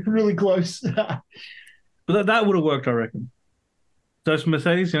 really close. But that would have worked, I reckon. So it's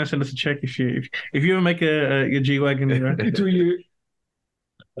Mercedes, send us a check if you ever make a G-Wagon. Do you?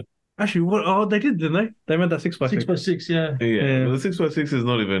 Actually, what? Oh, they did, didn't they? They made that 6x6. 6x6, yeah. Yeah. Well, the 6x6 is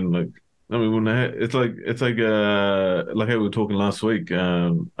not even like. I mean, it's like how we were talking last week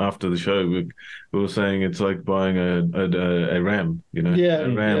after the show. We were saying it's like buying a Ram, a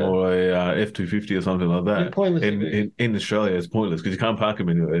Ram or a F-250 or something like that. Pointless. In Australia, it's pointless because you can't park them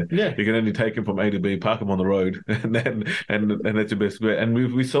anywhere. Yeah. You can only take them from A to B, park them on the road, and that's your best bet. And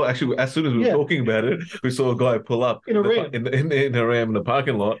we saw actually as soon as we were talking about it, we saw a guy pull up in a Ram in a Ram in the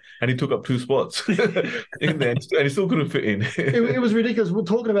parking lot, and he took up 2 spots in there, and he still couldn't fit in. It was ridiculous. We're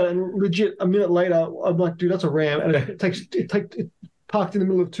talking about it, and legit. A minute later, I'm like, dude, that's a Ram, and it parked in the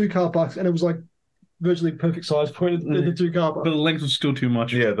middle of 2 car parks, and it was like virtually perfect size point in the two car But the length was still too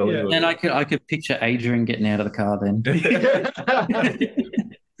much. Yeah, And I could picture Adrian getting out of the car then.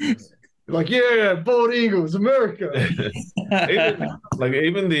 Like, yeah, bald eagles, America.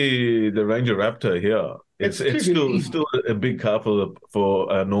 even the Ranger Raptor here, it's still a big car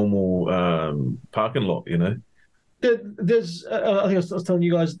for a normal parking lot, you know. There's I think I was telling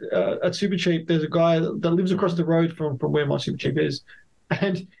you guys at Super Cheap, there's a guy that lives across the road from where my Super Cheap is,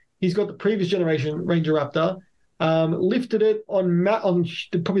 and he's got the previous generation Ranger Raptor, lifted it on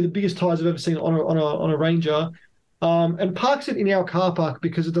probably the biggest tires I've ever seen on a Ranger, and parks it in our car park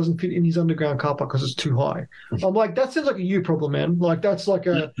because it doesn't fit in his underground car park because it's too high. I'm like, that sounds like a you problem, man. Like that's like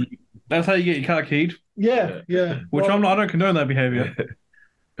a That's how you get your car keyed. yeah. Which I don't condone that behavior.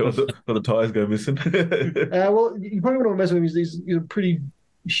 Or the tires go missing. Well, you probably wouldn't want to mess with him. He's a pretty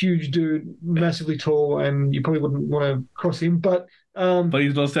huge dude, massively tall, and you probably wouldn't want to cross him. But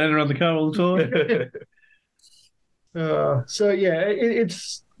he's not standing around the car all the time. So yeah,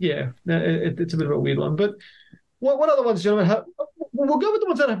 it's a bit of a weird one. But what other ones, gentlemen? We'll go with the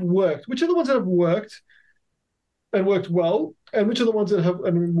ones that have worked. Which are the ones that have worked and worked well, and which are the ones that have?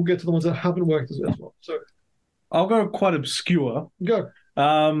 And we'll get to the ones that haven't worked as well. So I'll go quite obscure. Go.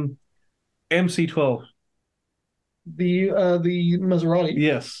 MC12. The Maserati.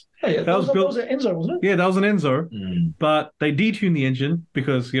 Yes. Hey, that was an Enzo, wasn't it? Yeah, that was an Enzo. But they detuned the engine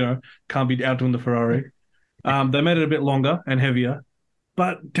because, can't be outdoing the Ferrari. They made it a bit longer and heavier.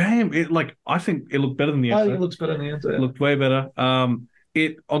 But damn, I think it looked better than the Enzo. I think it looks better than the Enzo. Yeah. It looked way better.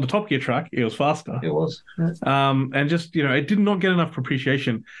 It on the Top Gear track, it was faster. It was. Yeah. And just, it did not get enough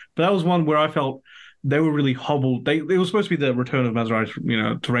appreciation. But that was one where I felt they were really hobbled. It was supposed to be the return of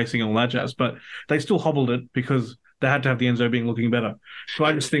Maserati, to racing and all that jazz, but they still hobbled it because they had to have the Enzo being looking better. So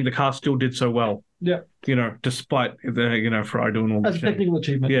I just think the car still did so well. Yeah. Despite the Ferrari doing all as a technical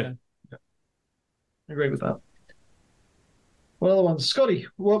achievement. Yeah. I agree with that. What other ones? Scotty,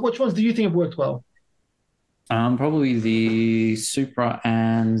 which ones do you think have worked well? Probably the Supra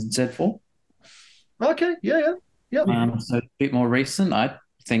and Z4. Okay, yeah. So a bit more recent. I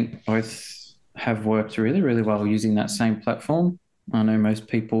think both have worked really, really well using that same platform. I know most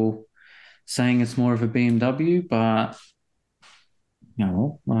people saying it's more of a BMW, but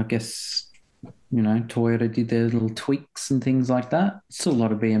I guess Toyota did their little tweaks and things like that. Still a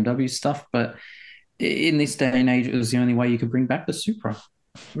lot of BMW stuff, but in this day and age, it was the only way you could bring back the Supra.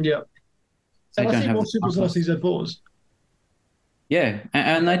 Yeah. And I see more Supras than I see Z4s. Yeah,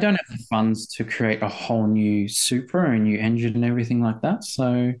 and they don't have the funds to create a whole new Supra, a new engine and everything like that.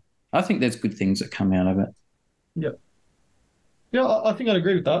 So I think there's good things that come out of it. Yeah. Yeah, I think I'd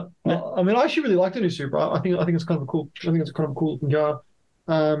agree with that. Yeah. I mean, I actually really like the new Supra. I think it's kind of cool. I think it's a kind of cool looking car.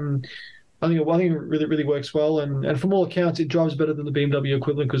 I think it really, really works well, and from all accounts, it drives better than the BMW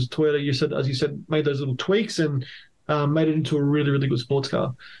equivalent because Toyota, as you said, made those little tweaks and made it into a really, really good sports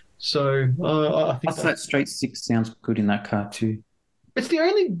car. So I think that straight six sounds good in that car too. It's the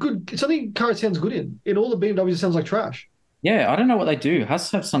only car it sounds good in. In all the BMWs, it sounds like trash. Yeah, I don't know what they do. It has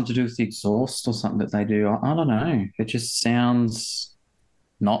to have something to do with the exhaust or something that they do. I don't know. It just sounds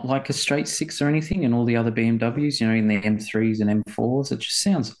not like a straight six or anything. And all the other BMWs, in the M3s and M4s, it just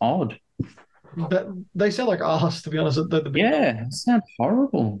sounds odd. They sound like arse, to be honest. Yeah, it sounds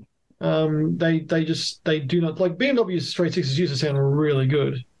horrible. They do not like BMW's straight sixes used to sound really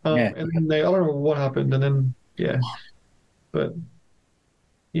good. And then I don't know what happened, and then but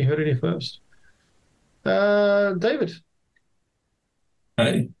you heard it here first. David.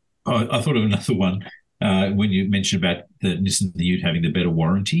 I thought of another one when you mentioned about the Nissan the Ute having the better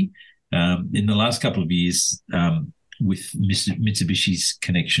warranty. In the last couple of years, with Mitsubishi's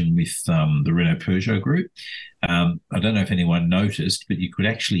connection with the Renault Peugeot group, I don't know if anyone noticed, but you could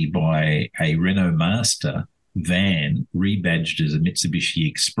actually buy a Renault Master van rebadged as a Mitsubishi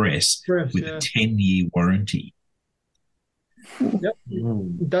Express with a 10-year warranty. Yep.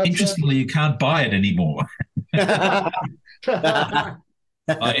 Interestingly, you can't buy it anymore.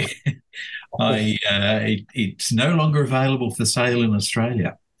 It's no longer available for sale in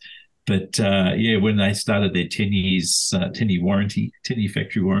Australia. But when they started their 10-year warranty, 10-year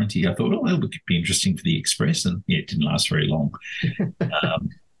factory warranty, I thought, that would be interesting for the Express, and it didn't last very long.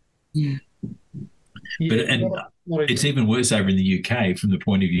 It's even worse over in the UK from the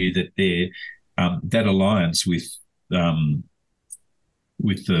point of view that that alliance with the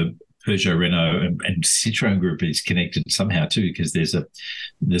Peugeot, Renault, and Citroën group is connected somehow too, because there's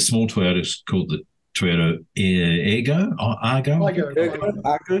the small Toyotas called the Toyota Argo,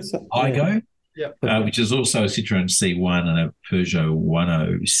 which is also a Citroën C1 and a Peugeot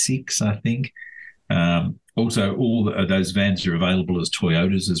 106, I think. Also, those vans are available as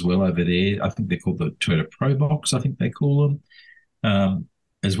Toyotas as well over there. I think they're called the Toyota Pro Box, I think they call them,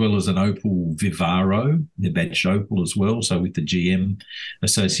 as well as an Opel Vivaro. They're badged Opel as well, so with the GM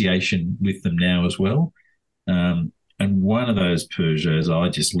association with them now as well. And one of those Peugeots, I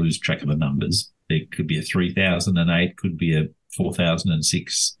just lose track of the numbers. There could be a 3008, could be a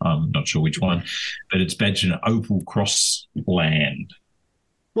 4006. I'm not sure which one, but it's badged an Opel Crossland.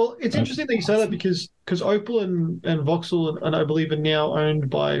 Well, it's interesting that you say that because Opel and Vauxhall and I believe are now owned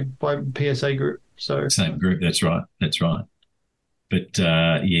by PSA Group. So same group. That's right. But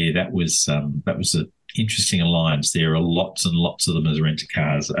that was an interesting alliance. There are lots and lots of them as rent a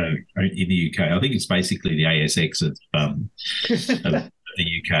cars in the UK. I think it's basically the ASX of the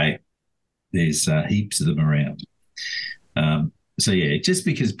UK. There's heaps of them around. Just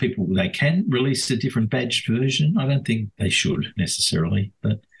because they can release a different badged version, I don't think they should necessarily.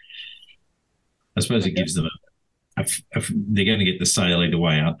 But I suppose it gives them they're going to get the sale either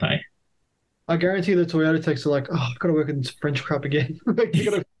way, aren't they? I guarantee the Toyota techs are like, I've got to work in this French crap again.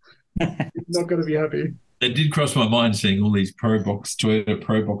 You're not going to be happy. It did cross my mind seeing all these Toyota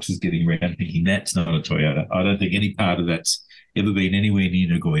Pro Boxes getting around, thinking that's not a Toyota. I don't think any part of that's ever been anywhere near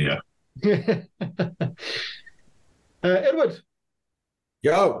Nagoya. Edward.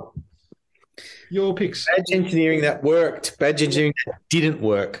 Yo. Your picks. Badge engineering that worked. Badge engineering that didn't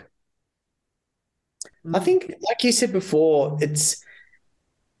work. I think, like you said before, it's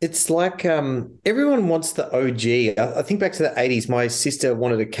like everyone wants the OG. I think back to the 80s, my sister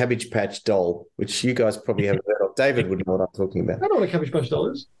wanted a Cabbage Patch doll, which you guys probably haven't heard of. David would know what I'm talking about. I know what a Cabbage Patch doll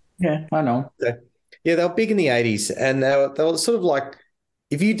is. Yeah, I know. Yeah, they were big in the 80s, and they were sort of like,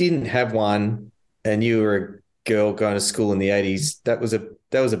 if you didn't have one and you were a girl going to school in the 80s, that was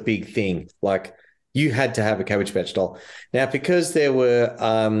a big thing. Like, you had to have a Cabbage Patch doll. Now, because there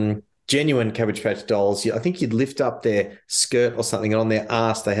were genuine Cabbage Patch dolls, I think you'd lift up their skirt or something, and on their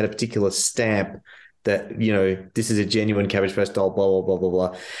ass they had a particular stamp that, this is a genuine Cabbage Patch doll, blah, blah, blah, blah,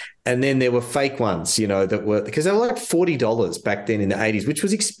 blah. And then there were fake ones, that were, because they were like $40 back then in the 80s, which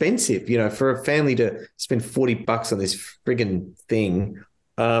was expensive, for a family to spend $40 on this friggin' thing.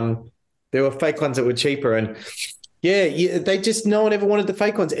 There were fake ones that were cheaper, and no one ever wanted the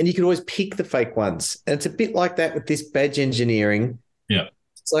fake ones, and you could always pick the fake ones. And it's a bit like that with this badge engineering. Yeah.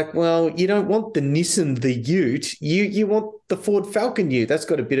 It's like, well, you don't want the Nissan, the Ute. You want the Ford Falcon Ute. That's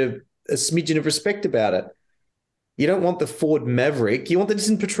got a smidgen of respect about it. You don't want the Ford Maverick. You want the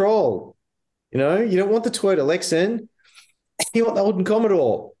Nissan Patrol. You don't want the Toyota Lexan. You want the Holden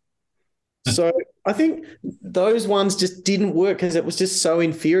Commodore. So I think those ones just didn't work because it was just so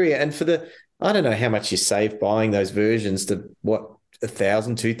inferior. And I don't know how much you save buying those versions to what,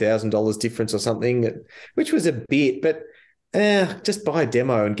 $1,000, $2,000 difference or something, which was a bit, but just buy a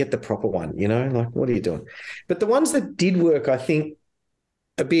demo and get the proper one, like, what are you doing? But the ones that did work, I think,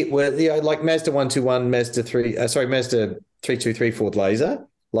 a bit were, like Mazda 121, Mazda 323 Ford Laser.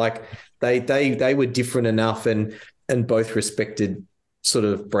 Like they were different enough and both respected sort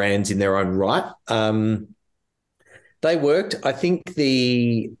of brands in their own right. They worked. I think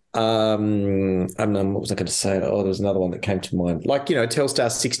what was I going to say? Oh, there was another one that came to mind. Like, Telstar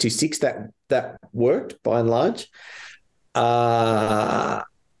 626, that worked by and large. What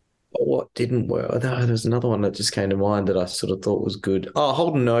didn't work? There was another one that just came to mind that I sort of thought was good. Oh,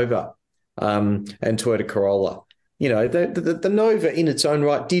 Holden Nova and Toyota Corolla. The Nova in its own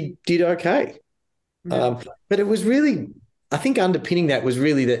right did okay. Yeah. But it was really, I think underpinning that was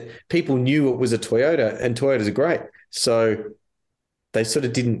really that people knew it was a Toyota, and Toyotas are great. So they sort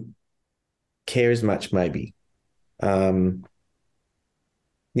of didn't care as much, maybe. I don't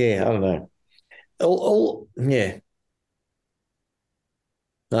know. I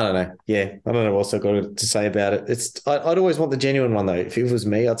don't know. Yeah, I don't know what else I've got to say about it. I'd always want the genuine one, though. If it was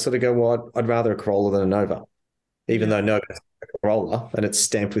me, I'd sort of go, well, I'd rather a Corolla than a Nova, even though Nova's a Corolla and it's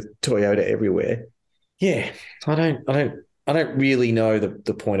stamped with Toyota everywhere. Yeah, I don't really know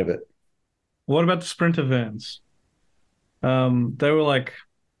the point of it. What about the Sprinter vans? They were like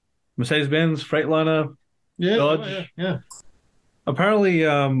Mercedes-Benz, Freightliner, Dodge. Yeah. Apparently,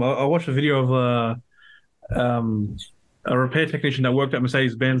 I watched a video of a repair technician that worked at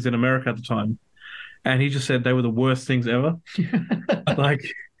Mercedes-Benz in America at the time, and he just said they were the worst things ever. Like,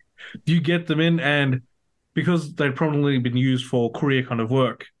 you get them in, and because they'd probably been used for courier kind of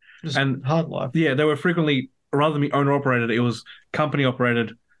work, just and hard life. Yeah, they were frequently, rather than be owner-operated, it was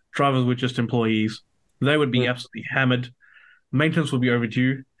company-operated. Drivers were just employees. They would be absolutely hammered. Maintenance would be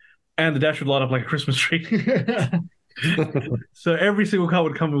overdue, and the dash would light up like a Christmas tree. So every single car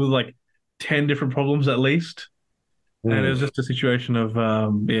would come with like 10 different problems at least. And it was just a situation of,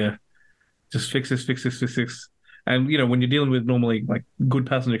 just fix this, fix this, fix this. And when you're dealing with normally like good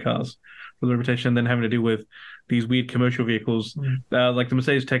passenger cars with a reputation, then having to deal with these weird commercial vehicles, like the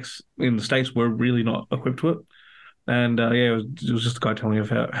Mercedes techs in the States were really not equipped to it. And it was just a guy telling me of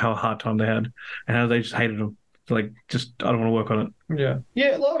how hard time they had and how they just hated them. Like, just I don't want to work on it.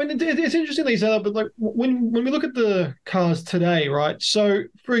 Yeah. Well, I mean, it's interesting that you say that, but like when we look at the cars today, right? So,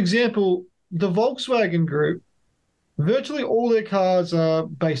 for example, the Volkswagen Group, virtually all their cars are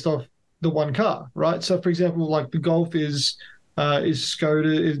based off the one car, right? So, for example, like the Golf is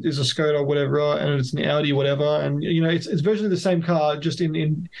Skoda, is a Skoda or whatever, and it's an Audi or whatever, and it's virtually the same car, just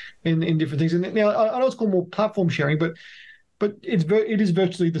in different things. And now I know it's called more platform sharing, but it is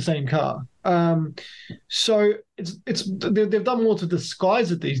virtually the same car. So they've done more to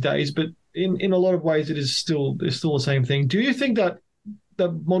disguise it these days, but in a lot of ways it's still the same thing. Do you think that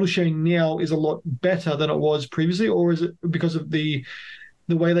the model sharing now is a lot better than it was previously, or is it because of the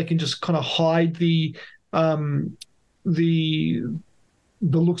way they can just kind of hide the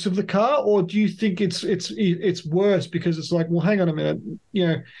looks of the car, or do you think it's worse because it's like, well, hang on a minute,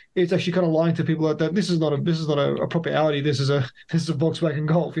 it's actually kind of lying to people that this is not a proper Audi, this is a Volkswagen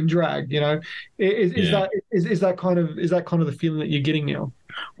Golf in drag, is that kind of the feeling that you're getting now?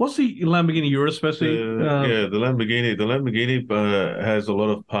 What's the Lamborghini Urus especially? The Lamborghini has a lot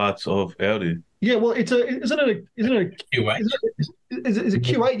of parts of Audi. Yeah, well, isn't it a Q8? Is it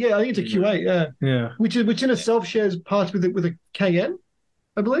Q8? Yeah, I think it's a Q8. Yeah. Which in itself shares parts with a Cayenne,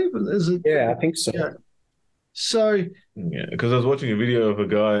 I believe. I think so. Yeah. So. Yeah, because I was watching a video of a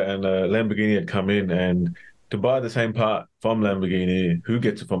guy and Lamborghini had come in, and to buy the same part from Lamborghini, who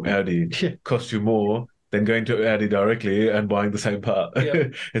gets it from Audi, costs you more than going to Audi directly and buying the same part. Yeah.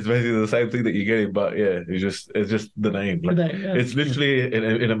 It's basically the same thing that you're getting, but it's just the name. Like, it's literally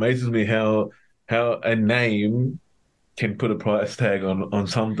it amazes me how a name can put a price tag on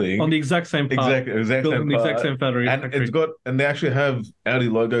something on the exact same part, exact same battery, and they actually have Audi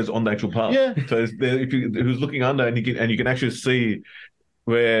logos on the actual part. Yeah. So who's looking under, and you can actually see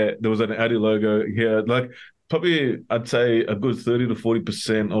where there was an Audi logo here. Like probably I'd say a good 30 to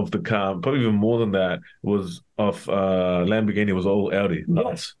 40% of the car, probably even more than that, was of Lamborghini was all Audi.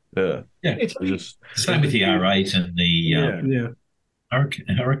 Yes. Yeah. It's just same with the R8 and the Hurricane.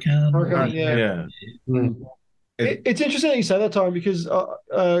 Yeah. It's interesting that you say that, Tyron, because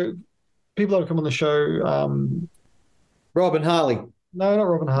people that have come on the show, Rob and Harley. No, not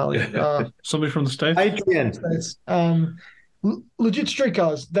Rob and Harley. Somebody from the States. Adrian. Legit street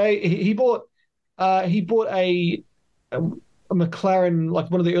cars. He bought a McLaren,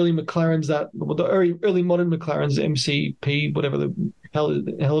 like one of the early McLarens, the early modern McLarens, MCP, whatever the hell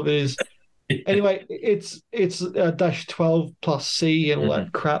of it is. Anyway, it's dash 12 plus C and all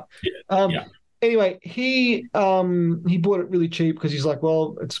that crap. Anyway, he bought it really cheap because he's like,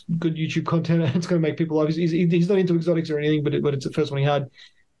 well, it's good YouTube content. It's going to make people love it. He's not into exotics or anything, but it's the first one he had.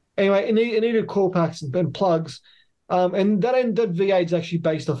 Anyway, it needed core packs and plugs. And that V8 is actually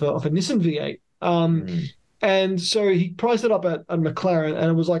based off a Nissan V8. And so he priced it up at McLaren, and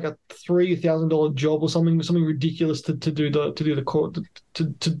it was like a $3,000 job or something ridiculous to do the core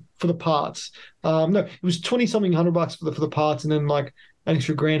for the parts. No, it was 20-something $100 for the parts, and then like an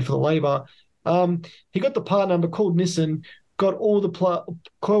extra $1,000 for the labor. He got the part number, called Nissan, got all the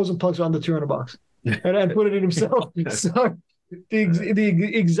coils and plugs for under $200, and put it in himself. So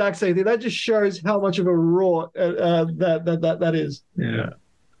the exact same thing. That just shows how much of a raw that is. Yeah.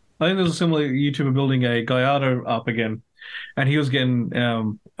 I think there's a similar YouTuber building a Gallardo up again, and he was getting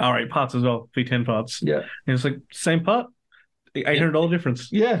R8 parts as well, V10 parts. Yeah. And it's like, same part, $800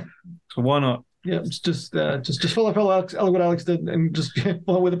 difference. Yeah. So why not? Yeah, it's just follow what Alex did, and just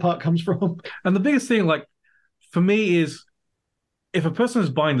follow where the part comes from. And the biggest thing, like, for me is, if a person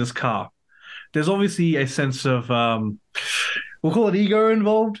is buying this car, there's obviously a sense of, we'll call it ego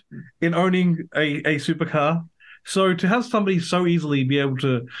involved in owning a supercar. So to have somebody so easily be able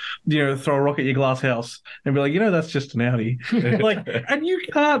to, throw a rock at your glass house and be like, that's just an Audi, like, and you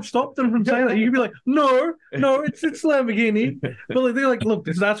can't stop them from saying that. You can be like, no, it's Lamborghini, but like, they're like, look,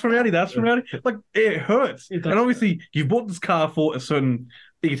 that's from Audi, that's from Audi. Like, it hurts. And obviously, you bought this car for a certain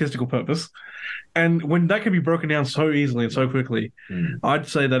egotistical purpose, and when that can be broken down so easily and so quickly, I'd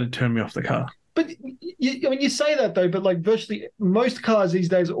say that it turned me off the car. But you say that though, but like virtually most cars these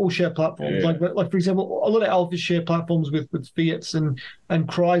days are all share platforms. Yeah. Like for example, a lot of Alphas share platforms with Fiats and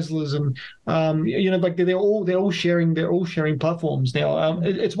Chryslers, and like they're all sharing platforms now.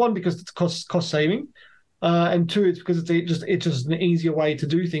 It's one because it's cost saving, and two, it's because it's just an easier way to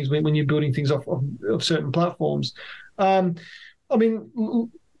do things when you're building things off certain platforms. I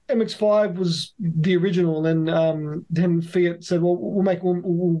mean, MX-5 was the original, and then Fiat said, "Well,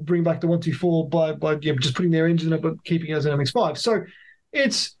 we'll bring back the 124 by just putting their engine in it, but keeping it as an MX-5." So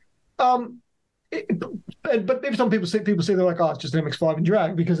it's but if some people say they're like, "Oh, it's just an MX-5 in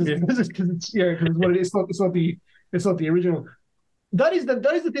drag," because it's what it is. It's not the original. That is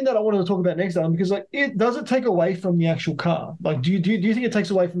the thing that I wanted to talk about next time, because like it doesn't take away from the actual car. Like, do you think it takes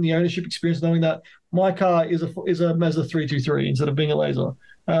away from the ownership experience knowing that my car is a Mazda 323 instead of being a Laser,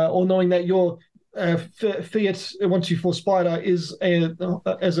 or knowing that your Fiat 124 Spider is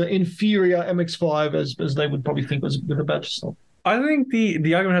as an inferior MX-5 as they would probably think was with a badge stuff? I think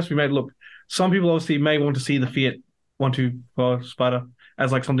the argument has to be made. Look, some people obviously may want to see the Fiat 124 Spider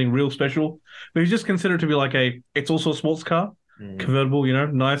as like something real special, but if you just consider it to be like it's also a sports car. Convertible,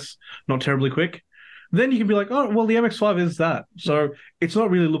 nice, not terribly quick. Then you can be like, oh, well, the MX-5 is that. So it's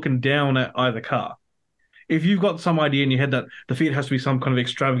not really looking down at either car. If you've got some idea in your head that the Fiat has to be some kind of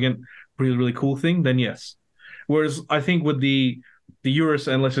extravagant, really, really cool thing, then yes. Whereas I think with the Urus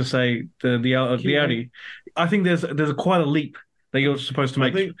and let's just say the Audi, I think there's quite a leap that you're supposed to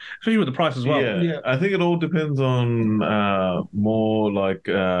make, especially with the price as well. Yeah, I think it all depends on more like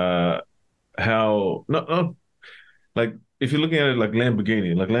how not like. If you're looking at it like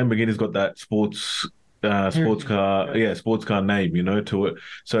Lamborghini's got that sports car name, to it.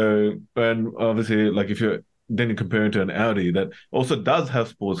 So, and obviously, like if you're then comparing to an Audi that also does have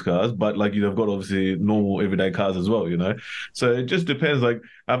sports cars, but like you've got obviously normal everyday cars as well, So it just depends. Like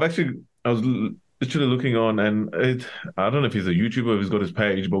I was literally looking on, and I don't know if he's a YouTuber or if he's got his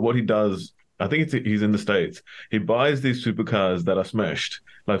page, but what he does, I think he's in the States. He buys these supercars that are smashed,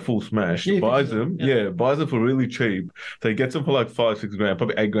 like full smashed, buys them for really cheap. So he gets them for like $5-6 grand,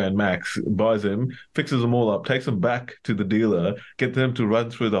 probably $8 grand max, buys them, fixes them all up, takes them back to the dealer, get them to run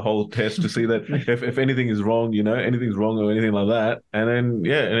through the whole test to see that if anything is wrong, anything's wrong or anything like that. And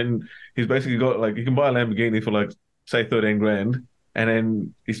then he's basically got like, you can buy a Lamborghini for like, say 13 grand, and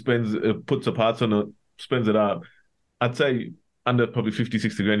then he puts the parts on it, spends it up. I'd say under probably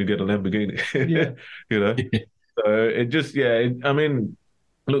 50-60 grand, you get a Lamborghini. So it just, I mean,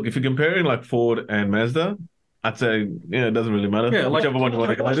 look, if you're comparing like Ford and Mazda, I'd say, it doesn't really matter. Yeah, whichever one you want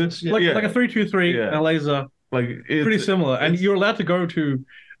to go to. Like a 323 and a Laser, like pretty similar. And you're allowed to go to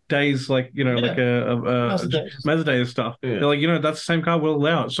days like, like a Mazda Day and stuff. Yeah. They're like, that's the same car, we'll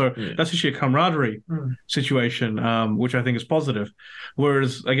allow it. So that's actually a camaraderie situation, which I think is positive.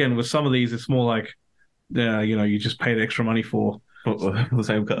 Whereas, again, with some of these, it's more like, you just paid extra money for the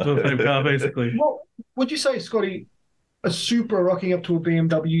same car. The same car, basically. Well, would you say, Scotty, a Supra rocking up to a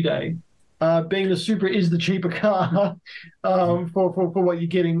BMW day, being the Supra is the cheaper car for what you're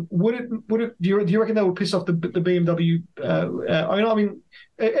getting? Would it? Do you reckon that would piss off the BMW? I mean,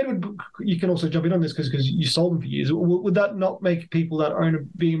 Edward, you can also jump in on this because you sold them for years. Would that not make people that own a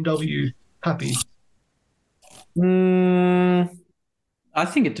BMW happy? I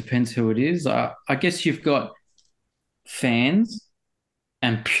think it depends who it is. I guess you've got fans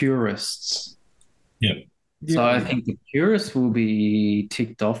and purists. Yeah. So I think the purists will be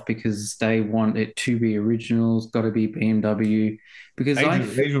ticked off because they want it to be original. It's got to be BMW. Because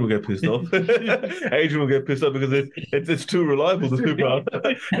Adrian will get pissed off. Adrian will get pissed off because it's too reliable. The Supra,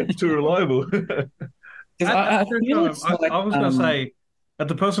 it's too reliable. I was going to say that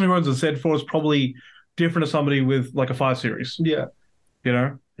the person who owns a Z4 is probably different to somebody with like a 5 Series. Yeah.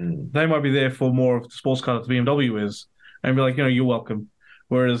 They might be there for more of the sports car that the BMW is, and be like, you're welcome.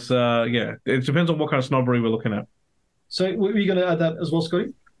 Whereas, it depends on what kind of snobbery we're looking at. So, were you going to add that as well,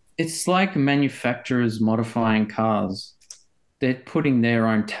 Scotty? It's like manufacturers modifying cars. They're putting their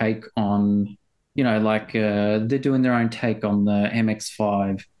own take on, they're doing their own take on the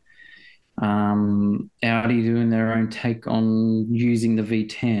MX-5. Audi doing their own take on using the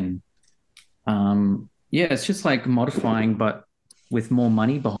V10. It's just like modifying, but with more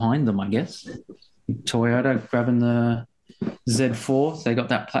money behind them, I guess. Toyota grabbing the Z4, they got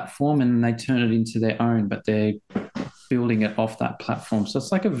that platform and they turn it into their own, but they're building it off that platform. So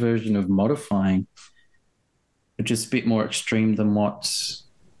it's like a version of modifying, but just a bit more extreme than what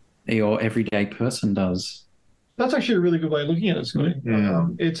your everyday person does. That's actually a really good way of looking at it, Scotty. Yeah.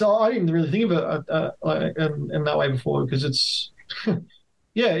 I didn't really think of it in that way before, because it's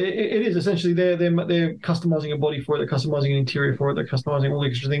it is essentially they're customizing a body for it, they're customizing an interior for it, they're customizing all the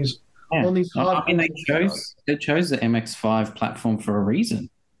extra things. Yeah. On these they chose the MX-5 platform for a reason.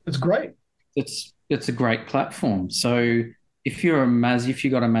 It's great. It's a great platform. So if you got a Mazda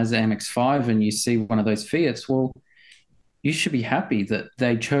MX-5 and you see one of those Fiats, well, you should be happy that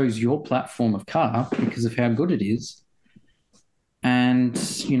they chose your platform of car because of how good it is, and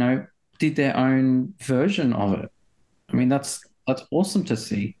did their own version of it. I mean, that's awesome to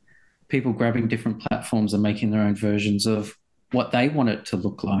see. people grabbing different platforms and making their own versions of what they want it to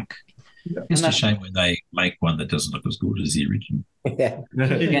look like. It's a shame when they make one that doesn't look as good as the original. Yeah.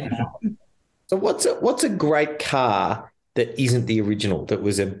 So what's a great car that isn't the original, that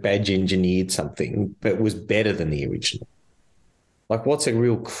was a badge engineered something, but was better than the original? Like, what's a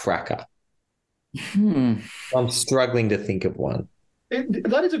real cracker? I'm struggling to think of one.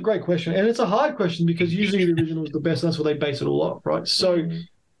 That is a great question, and it's a hard question because usually the original is the best. That's where they base it all off, right? So,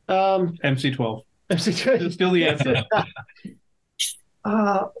 MC12. MC12 It's still the answer.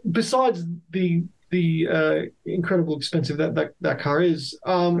 Besides the incredible expensive that car is,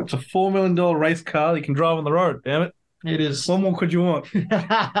 It's a $4 million race car that you can drive on the road. Damn it! it is. What more could you want?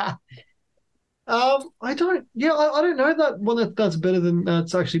 I don't know that one that's better than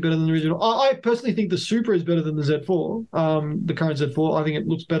that's actually better than the original. I personally think the Supra is better than the Z4. The current Z4, I think it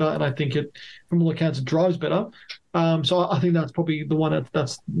looks better, and I think it, from all accounts, it drives better. So I think that's probably the one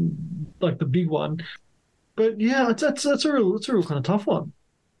that's like the big one. But yeah, that's a real kind of tough one.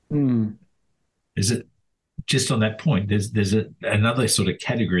 Is it just on that point? There's another sort of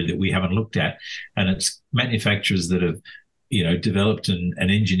category that we haven't looked at, and it's manufacturers that have developed and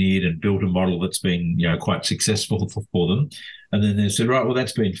engineered and built a model that's been quite successful for them, and then they said, right, well,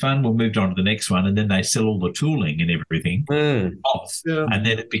 that's been fun, we'll move on to the next one, and then they sell all the tooling and everything off, and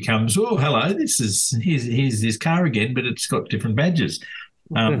then it becomes, oh, hello, here's this car again, but it's got different badges.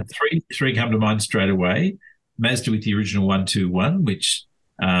 Three come to mind straight away. Mazda with the original 121, which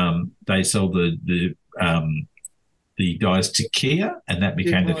they sold the guys to Kia, and that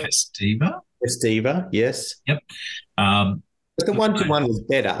became the Festiva. Festiva, yes. Yep. But the 121 was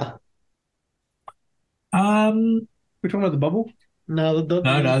better. We're talking about the bubble? No,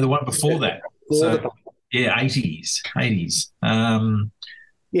 the one before that. Yeah, 80s.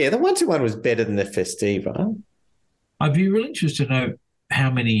 Yeah, the 121 was better than the Festiva. I'd be really interested to know how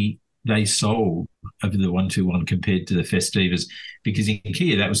many they sold of the 121 compared to the Festivas, because in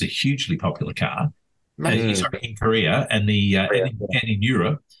Kia that was a hugely popular car. In Korea and and in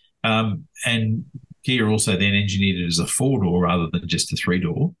Europe. And Kia also then engineered it as a 4-door rather than just a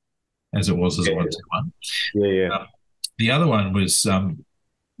 3-door, as it was as a 121. Yeah. The other one was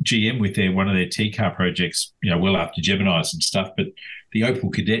GM with one of their T-car projects, well after Geminis and stuff, but the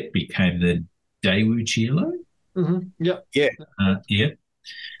Opel Kadett became the Daewoo Cielo. Yeah.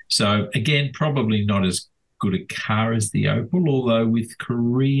 So again, probably not as good a car as the Opel, although with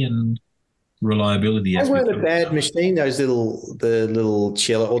Korean reliability. Those weren't a bad machine, the little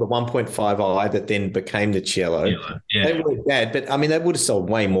Cielo, or the 1.5i that then became the Cielo. Yeah. They weren't bad, but I mean, they would have sold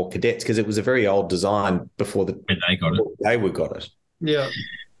way more Cadets because it was a very old design before when they got it. They got it. Yeah.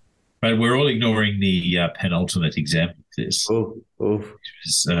 But we're all ignoring the penultimate example of this, which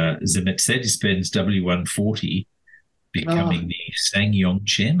was the Mercedes-Benz W140 becoming the SsangYong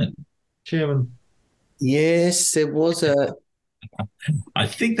Chairman. Yes, there was a... I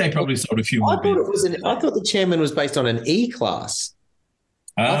think they probably sold a few more. I thought the Chairman was based on an E-Class.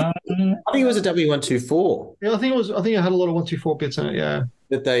 I think it was a W124. Yeah, I think it had a lot of 124 bits in it, yeah.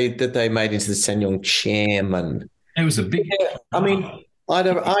 That they made into the SsangYong Chairman. It was a big... I mean, I'd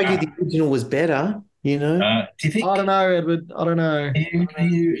argue the original was better, do you think? I don't know, Edward. I don't know. Are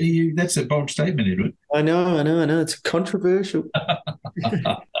you, that's a bold statement, Edward. I know. It's controversial. I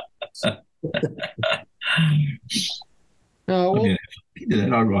thought it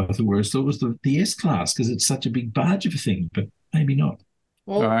was the S-Class because it's such a big barge of a thing, but maybe not.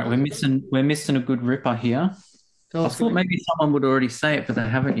 All right, we're missing a good ripper here. I thought maybe someone would already say it, but they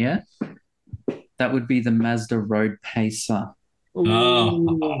haven't yet. That would be the Mazda Road Pacer.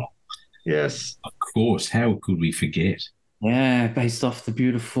 Oh, yes. Of course. How could we forget? Yeah, based off the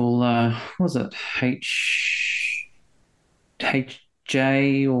beautiful, what was it,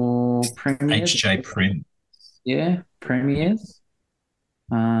 HJ or Premiers? HJ Prem. Yeah, Premiers.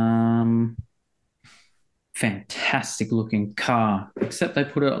 Fantastic looking car, except they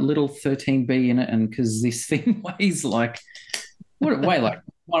put a little 13B in it, and because this thing weighs like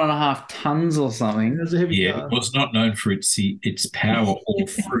 1.5 tons or something. Yeah, it was not known for its power or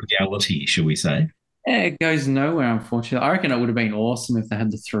frugality, shall we say. Yeah, it goes nowhere, unfortunately. I reckon it would have been awesome if they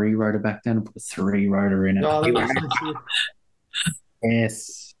had the 3-rotor back then and put a 3-rotor in it.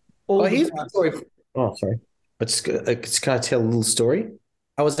 Yes. Here's the story. Oh, sorry. Can I tell a little story?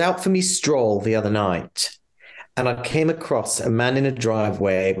 I was out for me stroll the other night, and I came across a man in a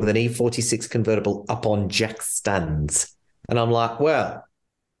driveway with an E46 convertible up on jack stands. And I'm like, well,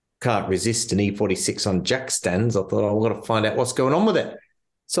 can't resist an E46 on jack stands. I thought, I've got to find out what's going on with it.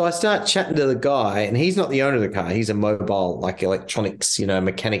 So I start chatting to the guy, and he's not the owner of the car. He's a mobile, like electronics,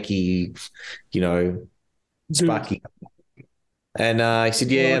 mechanic-y, sparky. And he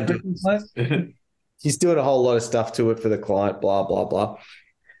said, yeah, he's doing a whole lot of stuff to it for the client, blah, blah, blah.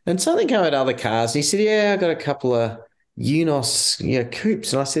 And something came out other cars. And he said, yeah, I got a couple of Unos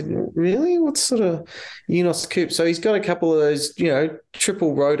coupes. And I said, really? What sort of Unos coupes? So he's got a couple of those,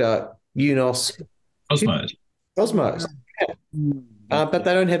 triple rotor Unos. Osmos. Yeah. But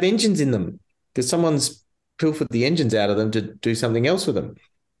they don't have engines in them because someone's pilfered the engines out of them to do something else with them.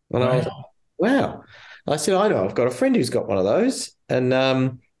 And I was like, wow. I said, I know. I've got a friend who's got one of those.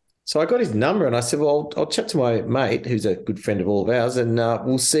 And so I got his number and I said, well, I'll chat to my mate, who's a good friend of all of ours, and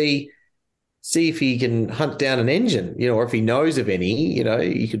we'll see if he can hunt down an engine, or if he knows of any,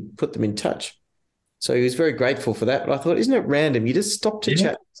 you could put them in touch. So he was very grateful for that. But I thought, isn't it random? You just stop to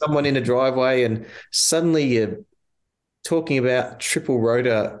chat with someone in a driveway and suddenly you're talking about triple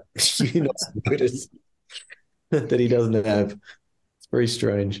rotor motors that he doesn't have. It's very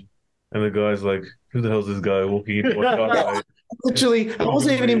strange. And the guy's like, who the hell's this guy walking into my driveway? Literally, I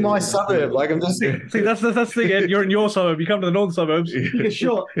wasn't even in my suburb. Like, I'm just see. That's the thing, Ed. You're in your suburb. You come to the northern suburbs. You get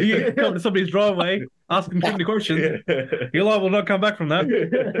shot. You come to somebody's driveway, ask them 50 questions. Your life will not come back from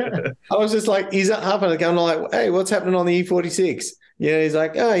that. I was just like, he's up and I'm like, hey, what's happening on the E46? He's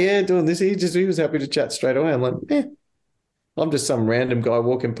like, oh yeah, doing this. He was happy to chat straight away. I'm like, I'm just some random guy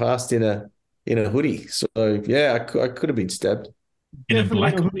walking past in a hoodie. So yeah, I could have been stabbed. In a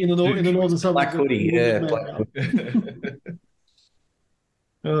black in the northern suburbs. Black hoodie, black hoodie.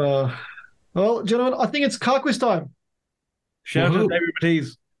 Well, gentlemen, I think it's car quiz time. Shout out to David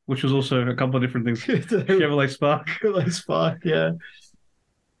Matty's, which was also a couple of different things. Chevrolet Spark. Chevrolet Spark, yeah.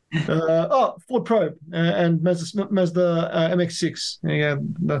 Ford Probe and Mazda MX-6. Yeah,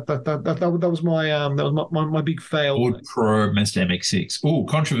 that was my big fail. Ford Probe, Mazda MX-6. Oh,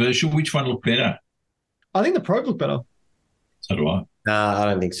 controversial. Which one looked better? I think the Probe looked better. So do I. Nah, I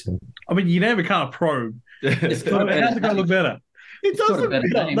don't think so. I mean, you never can't probe. How's it going to look better? It does look better.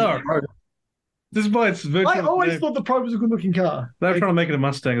 No. Despite its virtual I always name. thought the Probe was a good-looking car. They were trying to make it a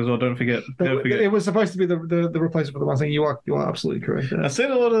Mustang as well. Don't forget. It was supposed to be the replacement for the Mustang. You are absolutely correct. Yeah. I've seen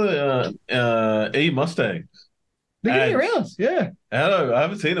a lot of E-Mustangs. They're getting around, yeah. I don't know. I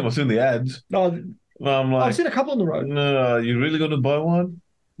haven't seen them. I've seen the ads. No, I'm like, I've seen a couple on the road. No, you really going to buy one?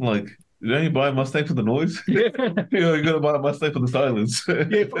 Like, don't you buy a Mustang for the noise? Yeah. You're going to buy a Mustang for the silence.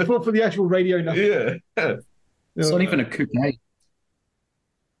 Yeah, for the actual radio. Nothing. Yeah. It's not even a coupe.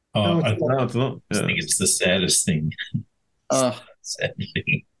 No, it's not. I think it's the saddest thing. Sad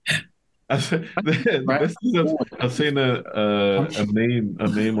thing. I've seen a meme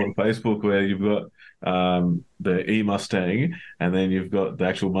on Facebook where you've got the E Mustang and then you've got the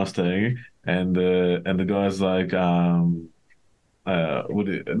actual Mustang and the guy's like the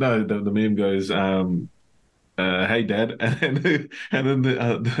meme goes hey dad, and then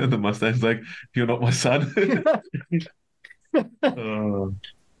the Mustang's like, you're not my son.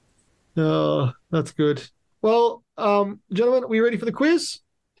 Oh, that's good. Well, gentlemen, are we ready for the quiz?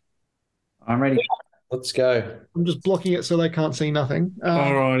 I'm ready. Let's go. I'm just blocking it so they can't see nothing.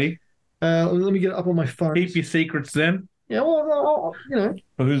 Alrighty. Let me get it up on my phone. Keep your secrets then. Yeah, well, Well,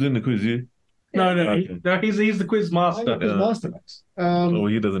 who's in the quiz? You? No, Okay. he's the quiz master. Quiz master. Oh,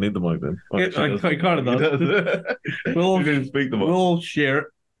 he doesn't need the mic then. He kind of does. He didn't speak the mic. We'll share it.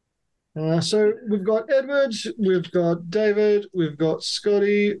 So we've got Edwards, we've got David, we've got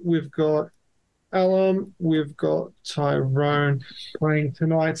Scotty, we've got Alan, we've got Tyrone playing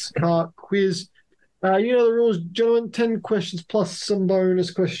tonight's car quiz. You know the rules, gentlemen. 10 questions plus some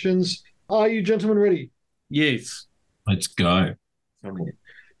bonus questions. Are you gentlemen ready? Yes. Let's go.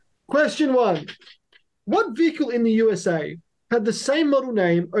 Question 1. What vehicle in the USA had the same model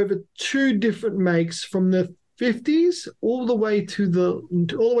name over 2 different makes from the 50s all the way to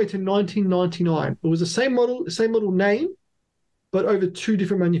 1999? It was the same model name, but over 2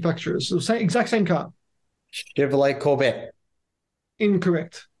 different manufacturers. So exact same car. Chevrolet Corvette.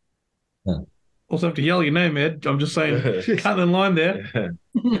 Incorrect. Also have to yell your name, Ed. I'm just saying, cut the line there.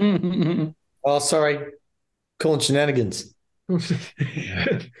 Oh, sorry. Calling shenanigans.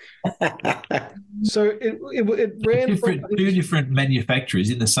 So it ran two different manufacturers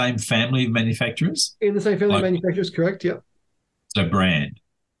in the same family of manufacturers? In the same family of manufacturers, correct, yep. So brand.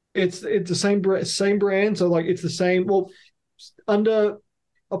 It's the same brand, so like it's the same. Well, I'll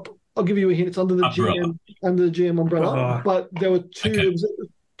give you a hint. It's under the GM umbrella. But there were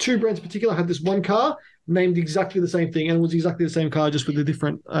two brands in particular had this one car named exactly the same thing, and it was exactly the same car, just with a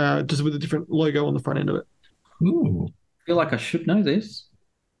different logo on the front end of it. Ooh, I feel like I should know this.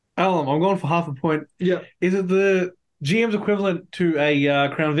 Alan, I'm going for half a point. Yeah. Is it the GM's equivalent to a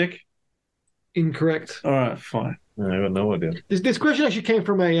Crown Vic? Incorrect. All right, fine. I got no idea. This question actually came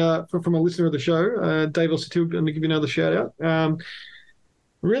from a listener of the show, Dave Ossatil. I'm going to give you another shout out.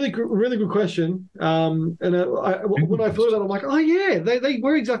 Really good question. And when I thought about it, I'm like, oh yeah, they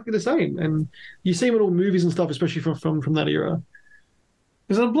were exactly the same. And you see them in all movies and stuff, especially from that era.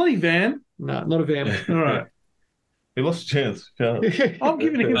 Is it a bloody van? No, not a van. All right. We lost a chance. I'm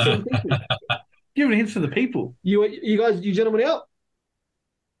giving hints to the people. Giving hints to the people. You gentlemen out?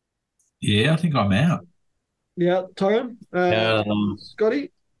 Yeah, I think I'm out. Yeah, Tyron?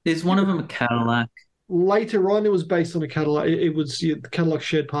 Scotty? Is one of them a Cadillac? Later on, it was based on a Cadillac. It was the Cadillac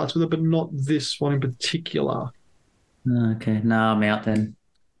shared parts with it, but not this one in particular. Okay, no, I'm out then.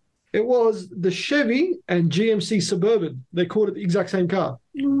 It was the Chevy and GMC Suburban. They called it the exact same car.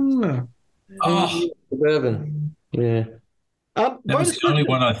 Oh, Suburban. Yeah. that was the only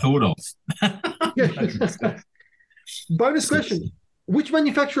one I thought of. Bonus question. Which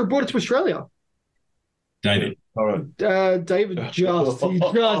manufacturer brought it to Australia? David. All right. David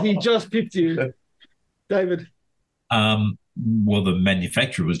he just picked you. David. Well, the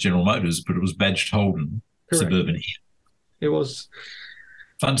manufacturer was General Motors, but it was badged Holden. Correct. Suburban here. It was.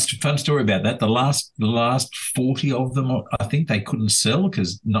 Fun story about that. The last 40 of them, I think they couldn't sell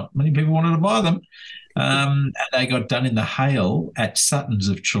because not many people wanted to buy them. And they got done in the hail at Sutton's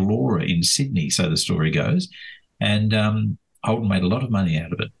of Chullora in Sydney, so the story goes. And Holden made a lot of money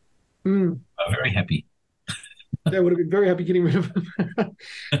out of it. I'm very happy. They would have been very happy getting rid of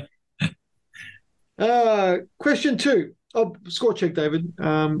them. Question 2. Oh, score check, David.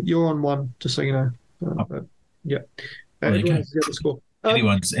 You're on 1, just so you know. Yeah. Everyone has to get the score.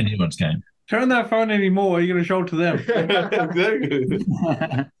 Anyone's game. Turn that phone anymore. You're going to show it to them. Exactly.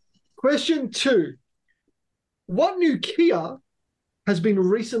 Question 2. What new Kia has been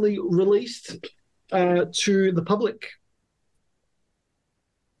recently released to the public?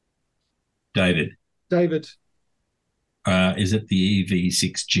 David. Is it the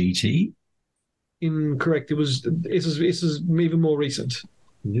EV6 GT? Incorrect. This is even more recent.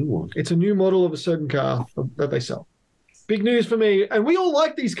 New one. It's a new model of a certain car that they sell. Big news for me, and we all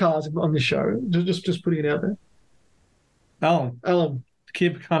like these cars on this show. Just putting it out there. Alan. The Kia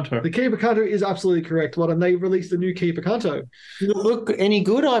Picanto. The Kia Picanto is absolutely correct. And they released a new Kia Picanto. Does it look any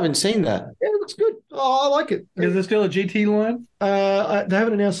good? I haven't seen that. Yeah, it looks good. Oh, I like it. Is there still a GT line? They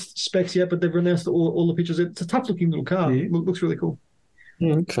haven't announced specs yet, but they've announced all the pictures. It's a tough-looking little car. Yeah. Looks really cool.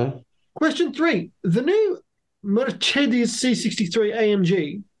 Okay. Question 3. The new Mercedes C63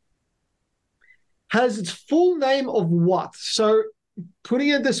 AMG has its full name of what? So putting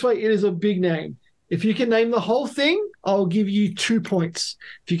it this way, it is a big name. If you can name the whole thing, I'll give you 2 points.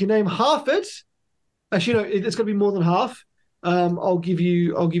 If you can name half it, actually, no, it's got to be more than half. I'll give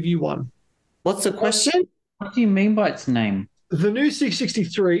you 1. What's the question? What do you mean by its name? The new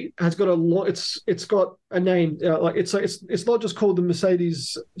C63 has got a lot. It's got a name. It's not just called the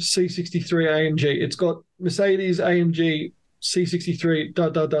Mercedes C63 AMG. It's got Mercedes AMG C63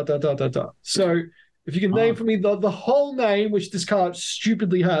 da. So if you can name for me the whole name, which this car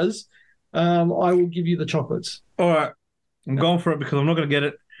stupidly has, I will give you the chocolates. All right. I'm going for it because I'm not going to get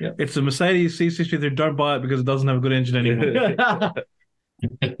it. Yep. It's a Mercedes C63. Don't buy it because it doesn't have a good engine anymore.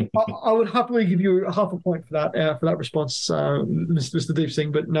 I would happily give you half a point for that response, Mr. Deep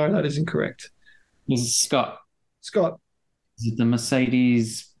Singh, but no, that is incorrect. This is Scott. Is it the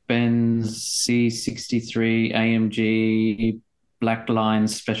Mercedes-Benz C63 AMG Black Line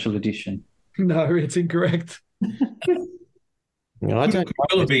Special Edition? No, it's incorrect. No, I don't.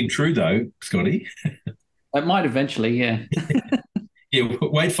 Will have been true though, Scotty. It might eventually, yeah. Yeah,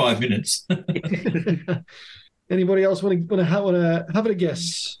 wait 5 minutes. Anybody else want to have a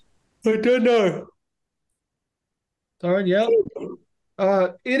guess? I don't know. Tyron, yeah.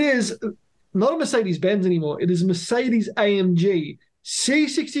 It is not a Mercedes-Benz anymore. It is a Mercedes AMG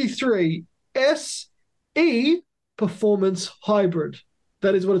C63 SE Performance Hybrid.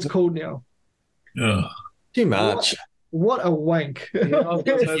 That is what it's called now. Ugh. Too much. What a wank.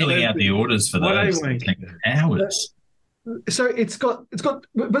 Filling out the orders for those hours. So it's got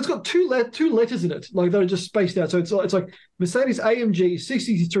two letters in it, like that are just spaced out. So it's like Mercedes AMG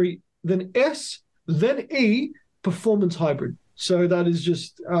 63, then S, then E Performance Hybrid. So that is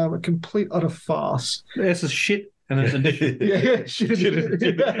just a complete utter farce. S is shit, and it's addition. Yeah,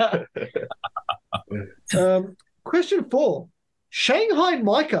 shit. Question 4: Shanghai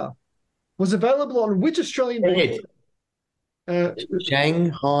Mica was available on which Australian brand?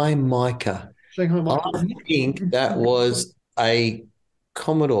 Shanghai Mica. Shanghai Mica. I think that was a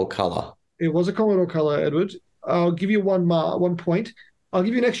Commodore colour. It was a Commodore colour, Edward. I'll give you 1 point. I'll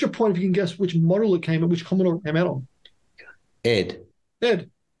give you an extra point if you can guess which model it came, which Commodore it came out on. Ed.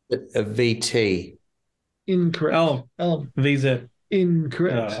 Ed. A VT. Incorrect. Alan. VZ.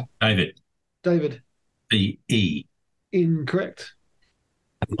 Incorrect. David. David. VE. Incorrect.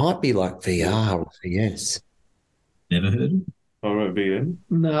 It might be like VR or VS. Never heard of it. All right, VN.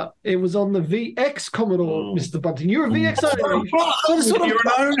 No, it was on the VX Commodore, Mr. Bunting. You're a VX owner. You're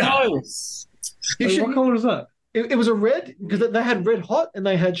an owner. What colour is that? It was a red because they had red hot and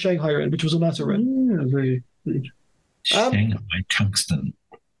they had Shanghai red, which was a nicer red. Shanghai tungsten.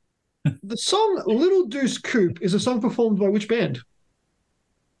 The song Little Deuce Coupe is a song performed by which band?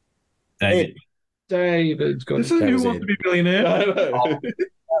 David. David's got This it. is Who Wants to Be a Millionaire.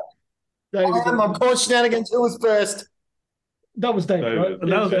 David's got it. I'm caught shenanigans. Who was first? That was David, right?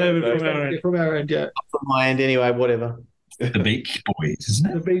 That was David from our end. Yeah, from our end, yeah. From my end, anyway. Whatever. The Beach Boys,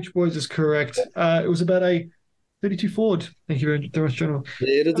 isn't The it? Beach Boys is correct. It was about a 32 Ford. Thank you very much, General.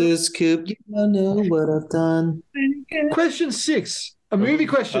 Little do scoop, you don't know what I've done. Question 6. A movie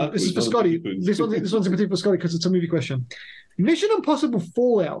question. This is for Scotty. This one's in particular for Scotty because it's a movie question. Mission Impossible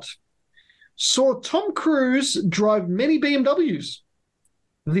Fallout saw Tom Cruise drive many BMWs.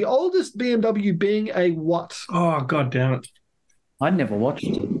 The oldest BMW being a what? Oh, God damn it. I'd never watched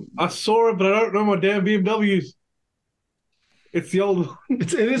it. I saw it, but I don't know my damn BMWs. It's the old one.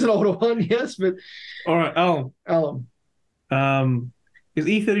 It is an older one, yes, but... All right, Alan. Is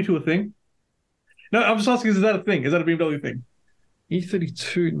E32 a thing? No, I'm just asking, is that a thing? Is that a BMW thing?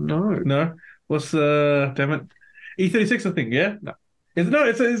 E32, no. No? What's, damn it? E36 a thing, yeah? No. Is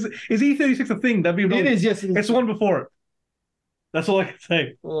E36 a thing? That BMW? It is, yes. It is. It's the one before it. That's all I can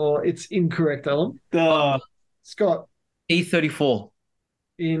say. Oh, it's incorrect, Alan. Scott. E34.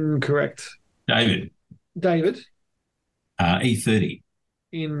 Incorrect. David. David. E30.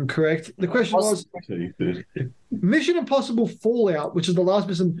 Incorrect. The question was Mission Impossible Fallout, which is the last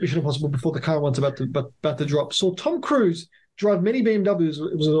Mission Impossible before the current one's about to drop, saw Tom Cruise drive many BMWs.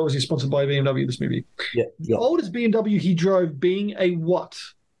 It was obviously sponsored by BMW, this movie. Yeah. The oldest BMW he drove being a what?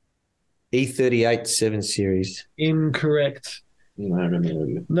 E38 7 Series. Incorrect.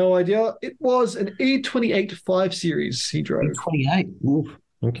 No idea. It was an E28 5 Series he drove. E28. Oof.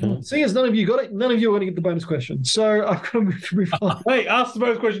 Okay. Seeing as none of you got it, none of you are going to get the bonus question. So I've got to move on. Hey, ask the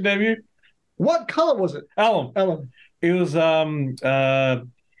bonus question, damn you. What color was it? Alan. It was like a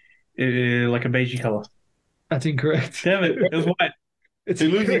beigey color. That's incorrect. Damn it. It was white. It's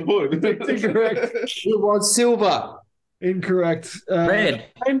incorrect. It's incorrect. It was silver. Incorrect. Red.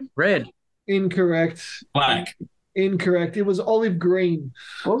 Incorrect. Black. Incorrect. It was olive green.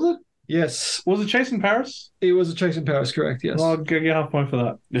 What was it? Yes. Was it Chase in Paris? It was a Chase in Paris, correct, yes. Well, I'll get half point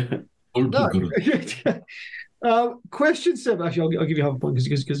for that. No. Question 7. Actually, I'll give you half a point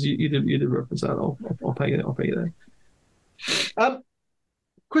because you did reference that. I'll pay you there.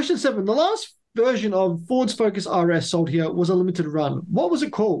 Question 7. The last version of Ford's Focus RS sold here was a limited run. What was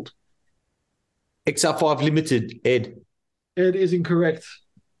it called? XR5 Limited, Ed. Ed is incorrect.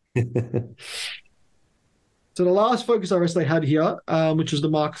 So the last Focus RS they had here, which was the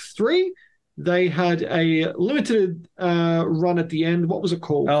Mark III, they had a limited run at the end. What was it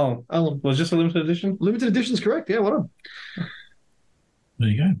called? Alan. Was it just a limited edition? Limited edition is correct. Yeah, well done. There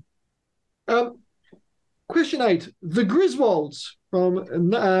you go. Question 8. The Griswolds from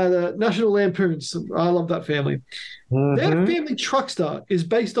the National Lampoons. I love that family. Mm-hmm. Their family truckster is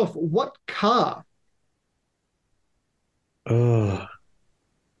based off what car? Oh.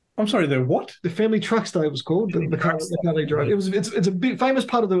 I'm sorry, they're what? The family truckster it was called. The car they drove. It's a big famous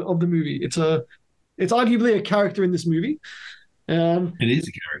part of the movie. It's arguably a character in this movie. It is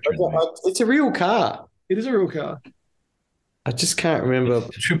a character. It's a real car. It is a real car. I just can't remember.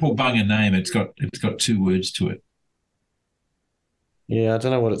 It's a triple bunger name. It's got 2 words to it. Yeah, I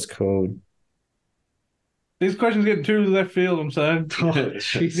don't know what it's called. These questions getting too left field, I'm saying.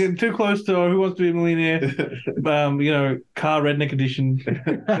 It's getting too close to Who Wants to Be a Millionaire, car redneck edition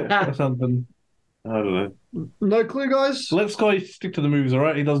or something. I don't know. No clue, guys? Let Scotty stick to the movies, all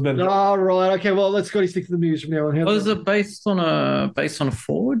right? He does better. All right. Okay, well, let Scotty stick to the movies from now on. Was it based on a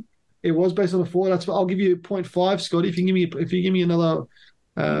Ford? It was based on a Ford. I'll give you 0.5, Scotty, if you give me another...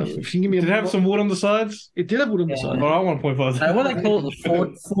 if you give me Did it have some wood on the sides? It did have wood on the side. Oh, I want 0.5. What do they call it?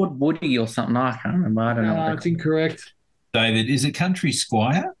 The Ford Woody or something? I can't remember. I don't know. It's incorrect. David, is it Country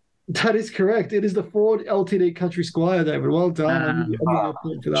Squire? That is correct. It is the Ford Ltd Country Squire, David. Well done. I'll give you a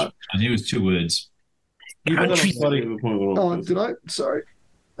point for that. I knew it was 2 words. Country. Oh, did I? Sorry.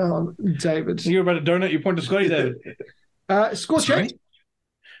 David. You're about to donate your point to Scotty, David. Score check.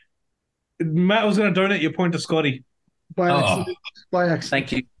 Matt was going to donate your point to Scotty. By accident. By accident.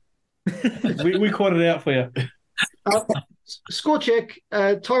 Thank you. we caught it out for you. Score check.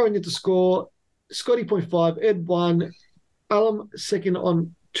 Tyron into score. Scotty 0.5. Ed 1. Alan second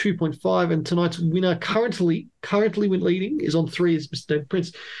on 2.5, and tonight's winner currently leading is on 3 is Mr. David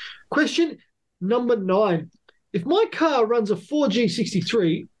Prince. Question number 9. If my car runs a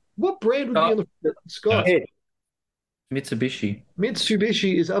 4G63, what brand would be on the front? Scott? Mitsubishi.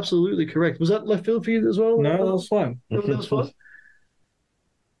 Mitsubishi is absolutely correct. Was that left field for you as well? No, that was fine. That was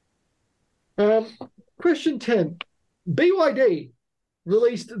fine. Question 10. BYD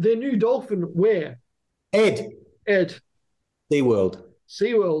released their new Dolphin where? Ed. SeaWorld.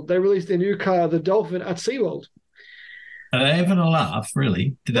 SeaWorld. They released their new car, the Dolphin, at SeaWorld. Are they having a laugh,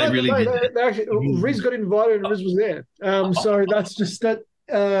 really? Did they really do that? They actually, Riz got invited and Riz was there. So that's just that.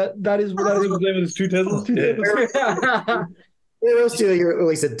 That is what There's 2 Teslas. 2 Teslas. Where else do they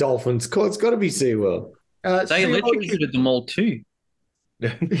release a Dolphin? It's got to be SeaWorld. They electrocuted them all too.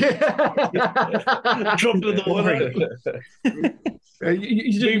 Dropped in the water.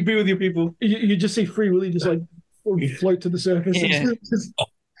 You be with your people. You just see Free Willy just like float to the surface. Yeah.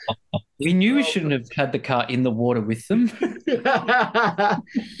 We knew we shouldn't have had the car in the water with them.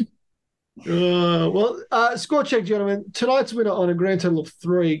 Score check, gentlemen. Tonight's winner on a grand total of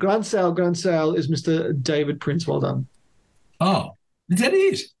 3. Grand sale is Mr. David Prince. Well done. Oh, is that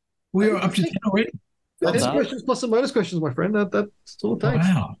it? We're up to 10 already. That's questions plus some bonus questions, my friend. That's all it takes.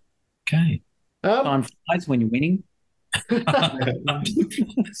 Wow. Okay. Time flies when you're winning.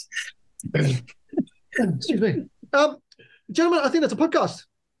 Excuse me. Gentlemen, I think that's a podcast.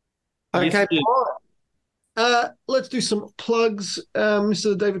 Okay. Let's do some plugs.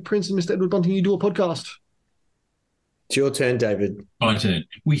 Mr. David Prince and Mr. Edward Bunting, you do a podcast. It's your turn, David. My turn.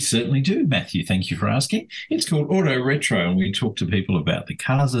 We certainly do, Matthew. Thank you for asking. It's called Auto Retro, and we talk to people about the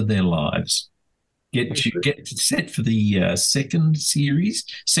cars of their lives. Get set for the second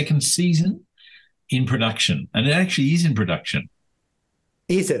season in production, and it actually is in production.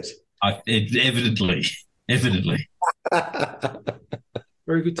 Is it? Evidently.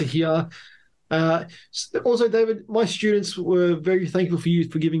 Very good to hear. Also, David, my students were very thankful for you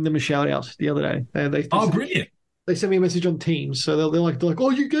for giving them a shout out the other day. Brilliant! They sent me a message on Teams, so they're like, oh,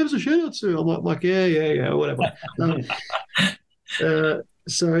 you gave us a shout out, sir. I'm like, yeah, whatever.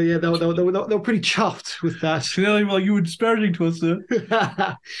 So yeah, they were pretty chuffed with that. Like, you were disparaging to us, sir.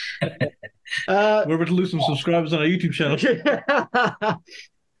 We're about to lose some subscribers on our YouTube channel.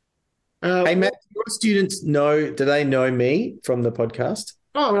 Hey, Matt, do your students do they know me from the podcast?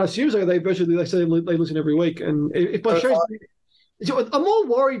 Oh, I assume so. They say they listen every week, and if my show, I'm more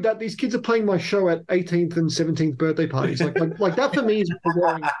worried that these kids are playing my show at 18th and 17th birthday parties. Like that for me is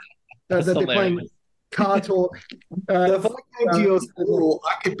worrying that they're playing car talk. So if I came to your school,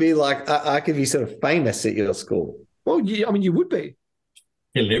 I could be sort of famous at your school. Well, you would be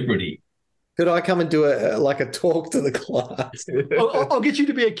Celebrity. Could I come and do a talk to the class? I'll get you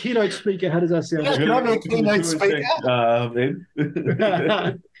to be a keynote speaker. How does that sound? Can I be a keynote speaker?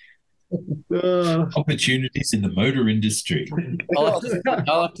 Opportunities in the motor industry. I'll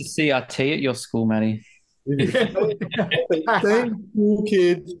have to CRT at your school, Matty. Stay in school,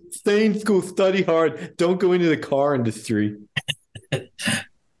 kids. Stay in school. Study hard. Don't go into the car industry.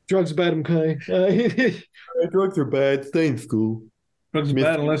 Drugs are bad, okay? Drugs are bad. Stay in school. Drugs are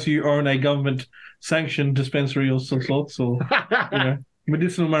bad unless you own a government-sanctioned dispensary or some sorts, or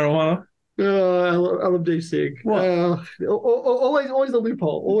medicinal marijuana. I love Dave Sig. Always the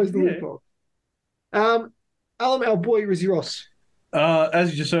loophole. Always the loophole. Alan, our boy Rizzy Ross.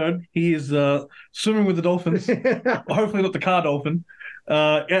 As you just heard, he is swimming with the dolphins. Hopefully not the car dolphin.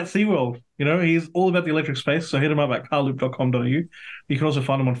 At SeaWorld. He's all about the electric space, so hit him up at carloop.com.au. You can also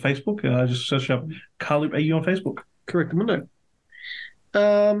find him on Facebook. Just search up Carloop AU on Facebook. Correct, Mundo.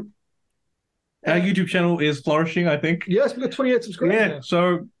 Our YouTube channel is flourishing, I think. Yes, we've got 28 subscribers. Yeah, now.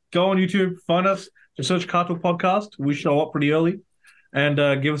 so go on YouTube, find us, just search Car Talk Podcast. We show up pretty early, and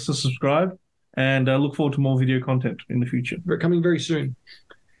give us a subscribe, and look forward to more video content in the future. We're coming very soon.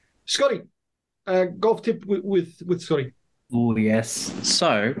 Scotty, golf tip with Scotty. Oh, yes.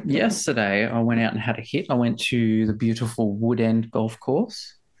 So yesterday I went out and had a hit. I went to the beautiful Wood End Golf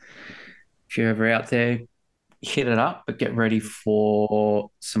Course. If you're ever out there, hit it up, but get ready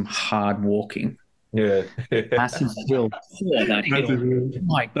for some hard walking. Yeah. Massive hill. Oh, that hill.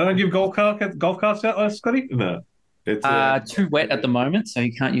 Don't give golf carts out, Scotty? No. It's too wet at the moment, so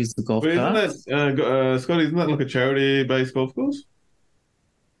you can't use the golf cart. Scotty, isn't that like a charity-based golf course?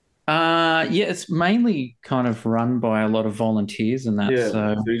 Yeah, it's mainly kind of run by a lot of volunteers and that. Yeah,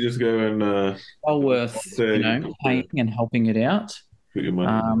 so you just go and well worth paying and helping it out. Put your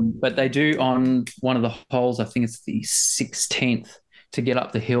money. But they do on one of the holes, I think it's the 16th, to get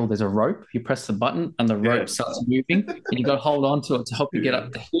up the hill, there's a rope. You press the button and the rope starts moving, and you got to hold on to it to help you get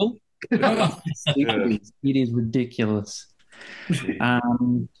up the hill. It is ridiculous.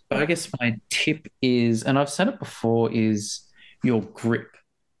 But I guess my tip is, and I've said it before, is your grip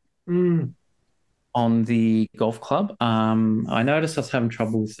on the golf club. I noticed I was having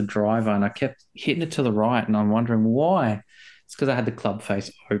trouble with the driver and I kept hitting it to the right and I'm wondering why. It's because I had the club face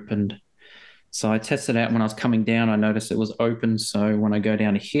opened. So I tested out when I was coming down. I noticed it was open. So when I go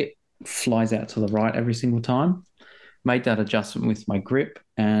down to hit, it flies out to the right every single time. Made that adjustment with my grip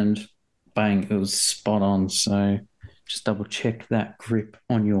and bang, it was spot on. So just double check that grip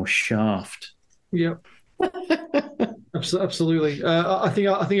on your shaft. Yep. Absolutely. I think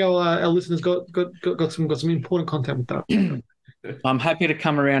our listeners got some important content with that. I'm happy to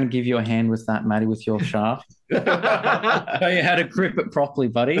come around and give you a hand with that, Matty, with your shaft. Show you how to grip it properly,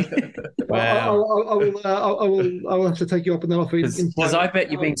 buddy. Wow. I will have to take you up on that offer. Because I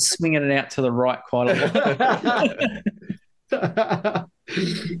bet you've been swinging it out to the right quite a lot.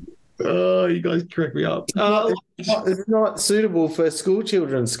 Oh, you guys crack me up. It's not suitable for school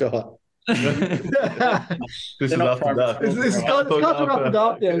children, Scott. This is after that. It's kind of after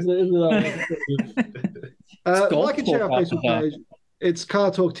dark, yeah, isn't it? Like and share our Facebook page. It's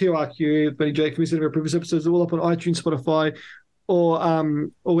Car Talk TRQ. Benny Jake from our previous episodes are all up on iTunes, Spotify, or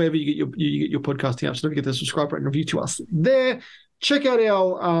wherever you get your podcasting apps. Don't forget to subscribe, rate, and review to us there. Check out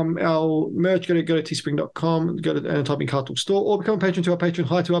our merch. Go to teespring.com, and type in Car Talk Store, or become a patron to our Patreon.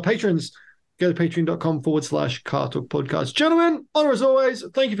 Hi to our patrons. Go to patreon.com/Car Talk Podcast. Gentlemen, honor as always.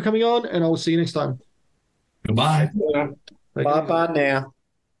 Thank you for coming on, and I will see you next time. Goodbye. Bye-bye now.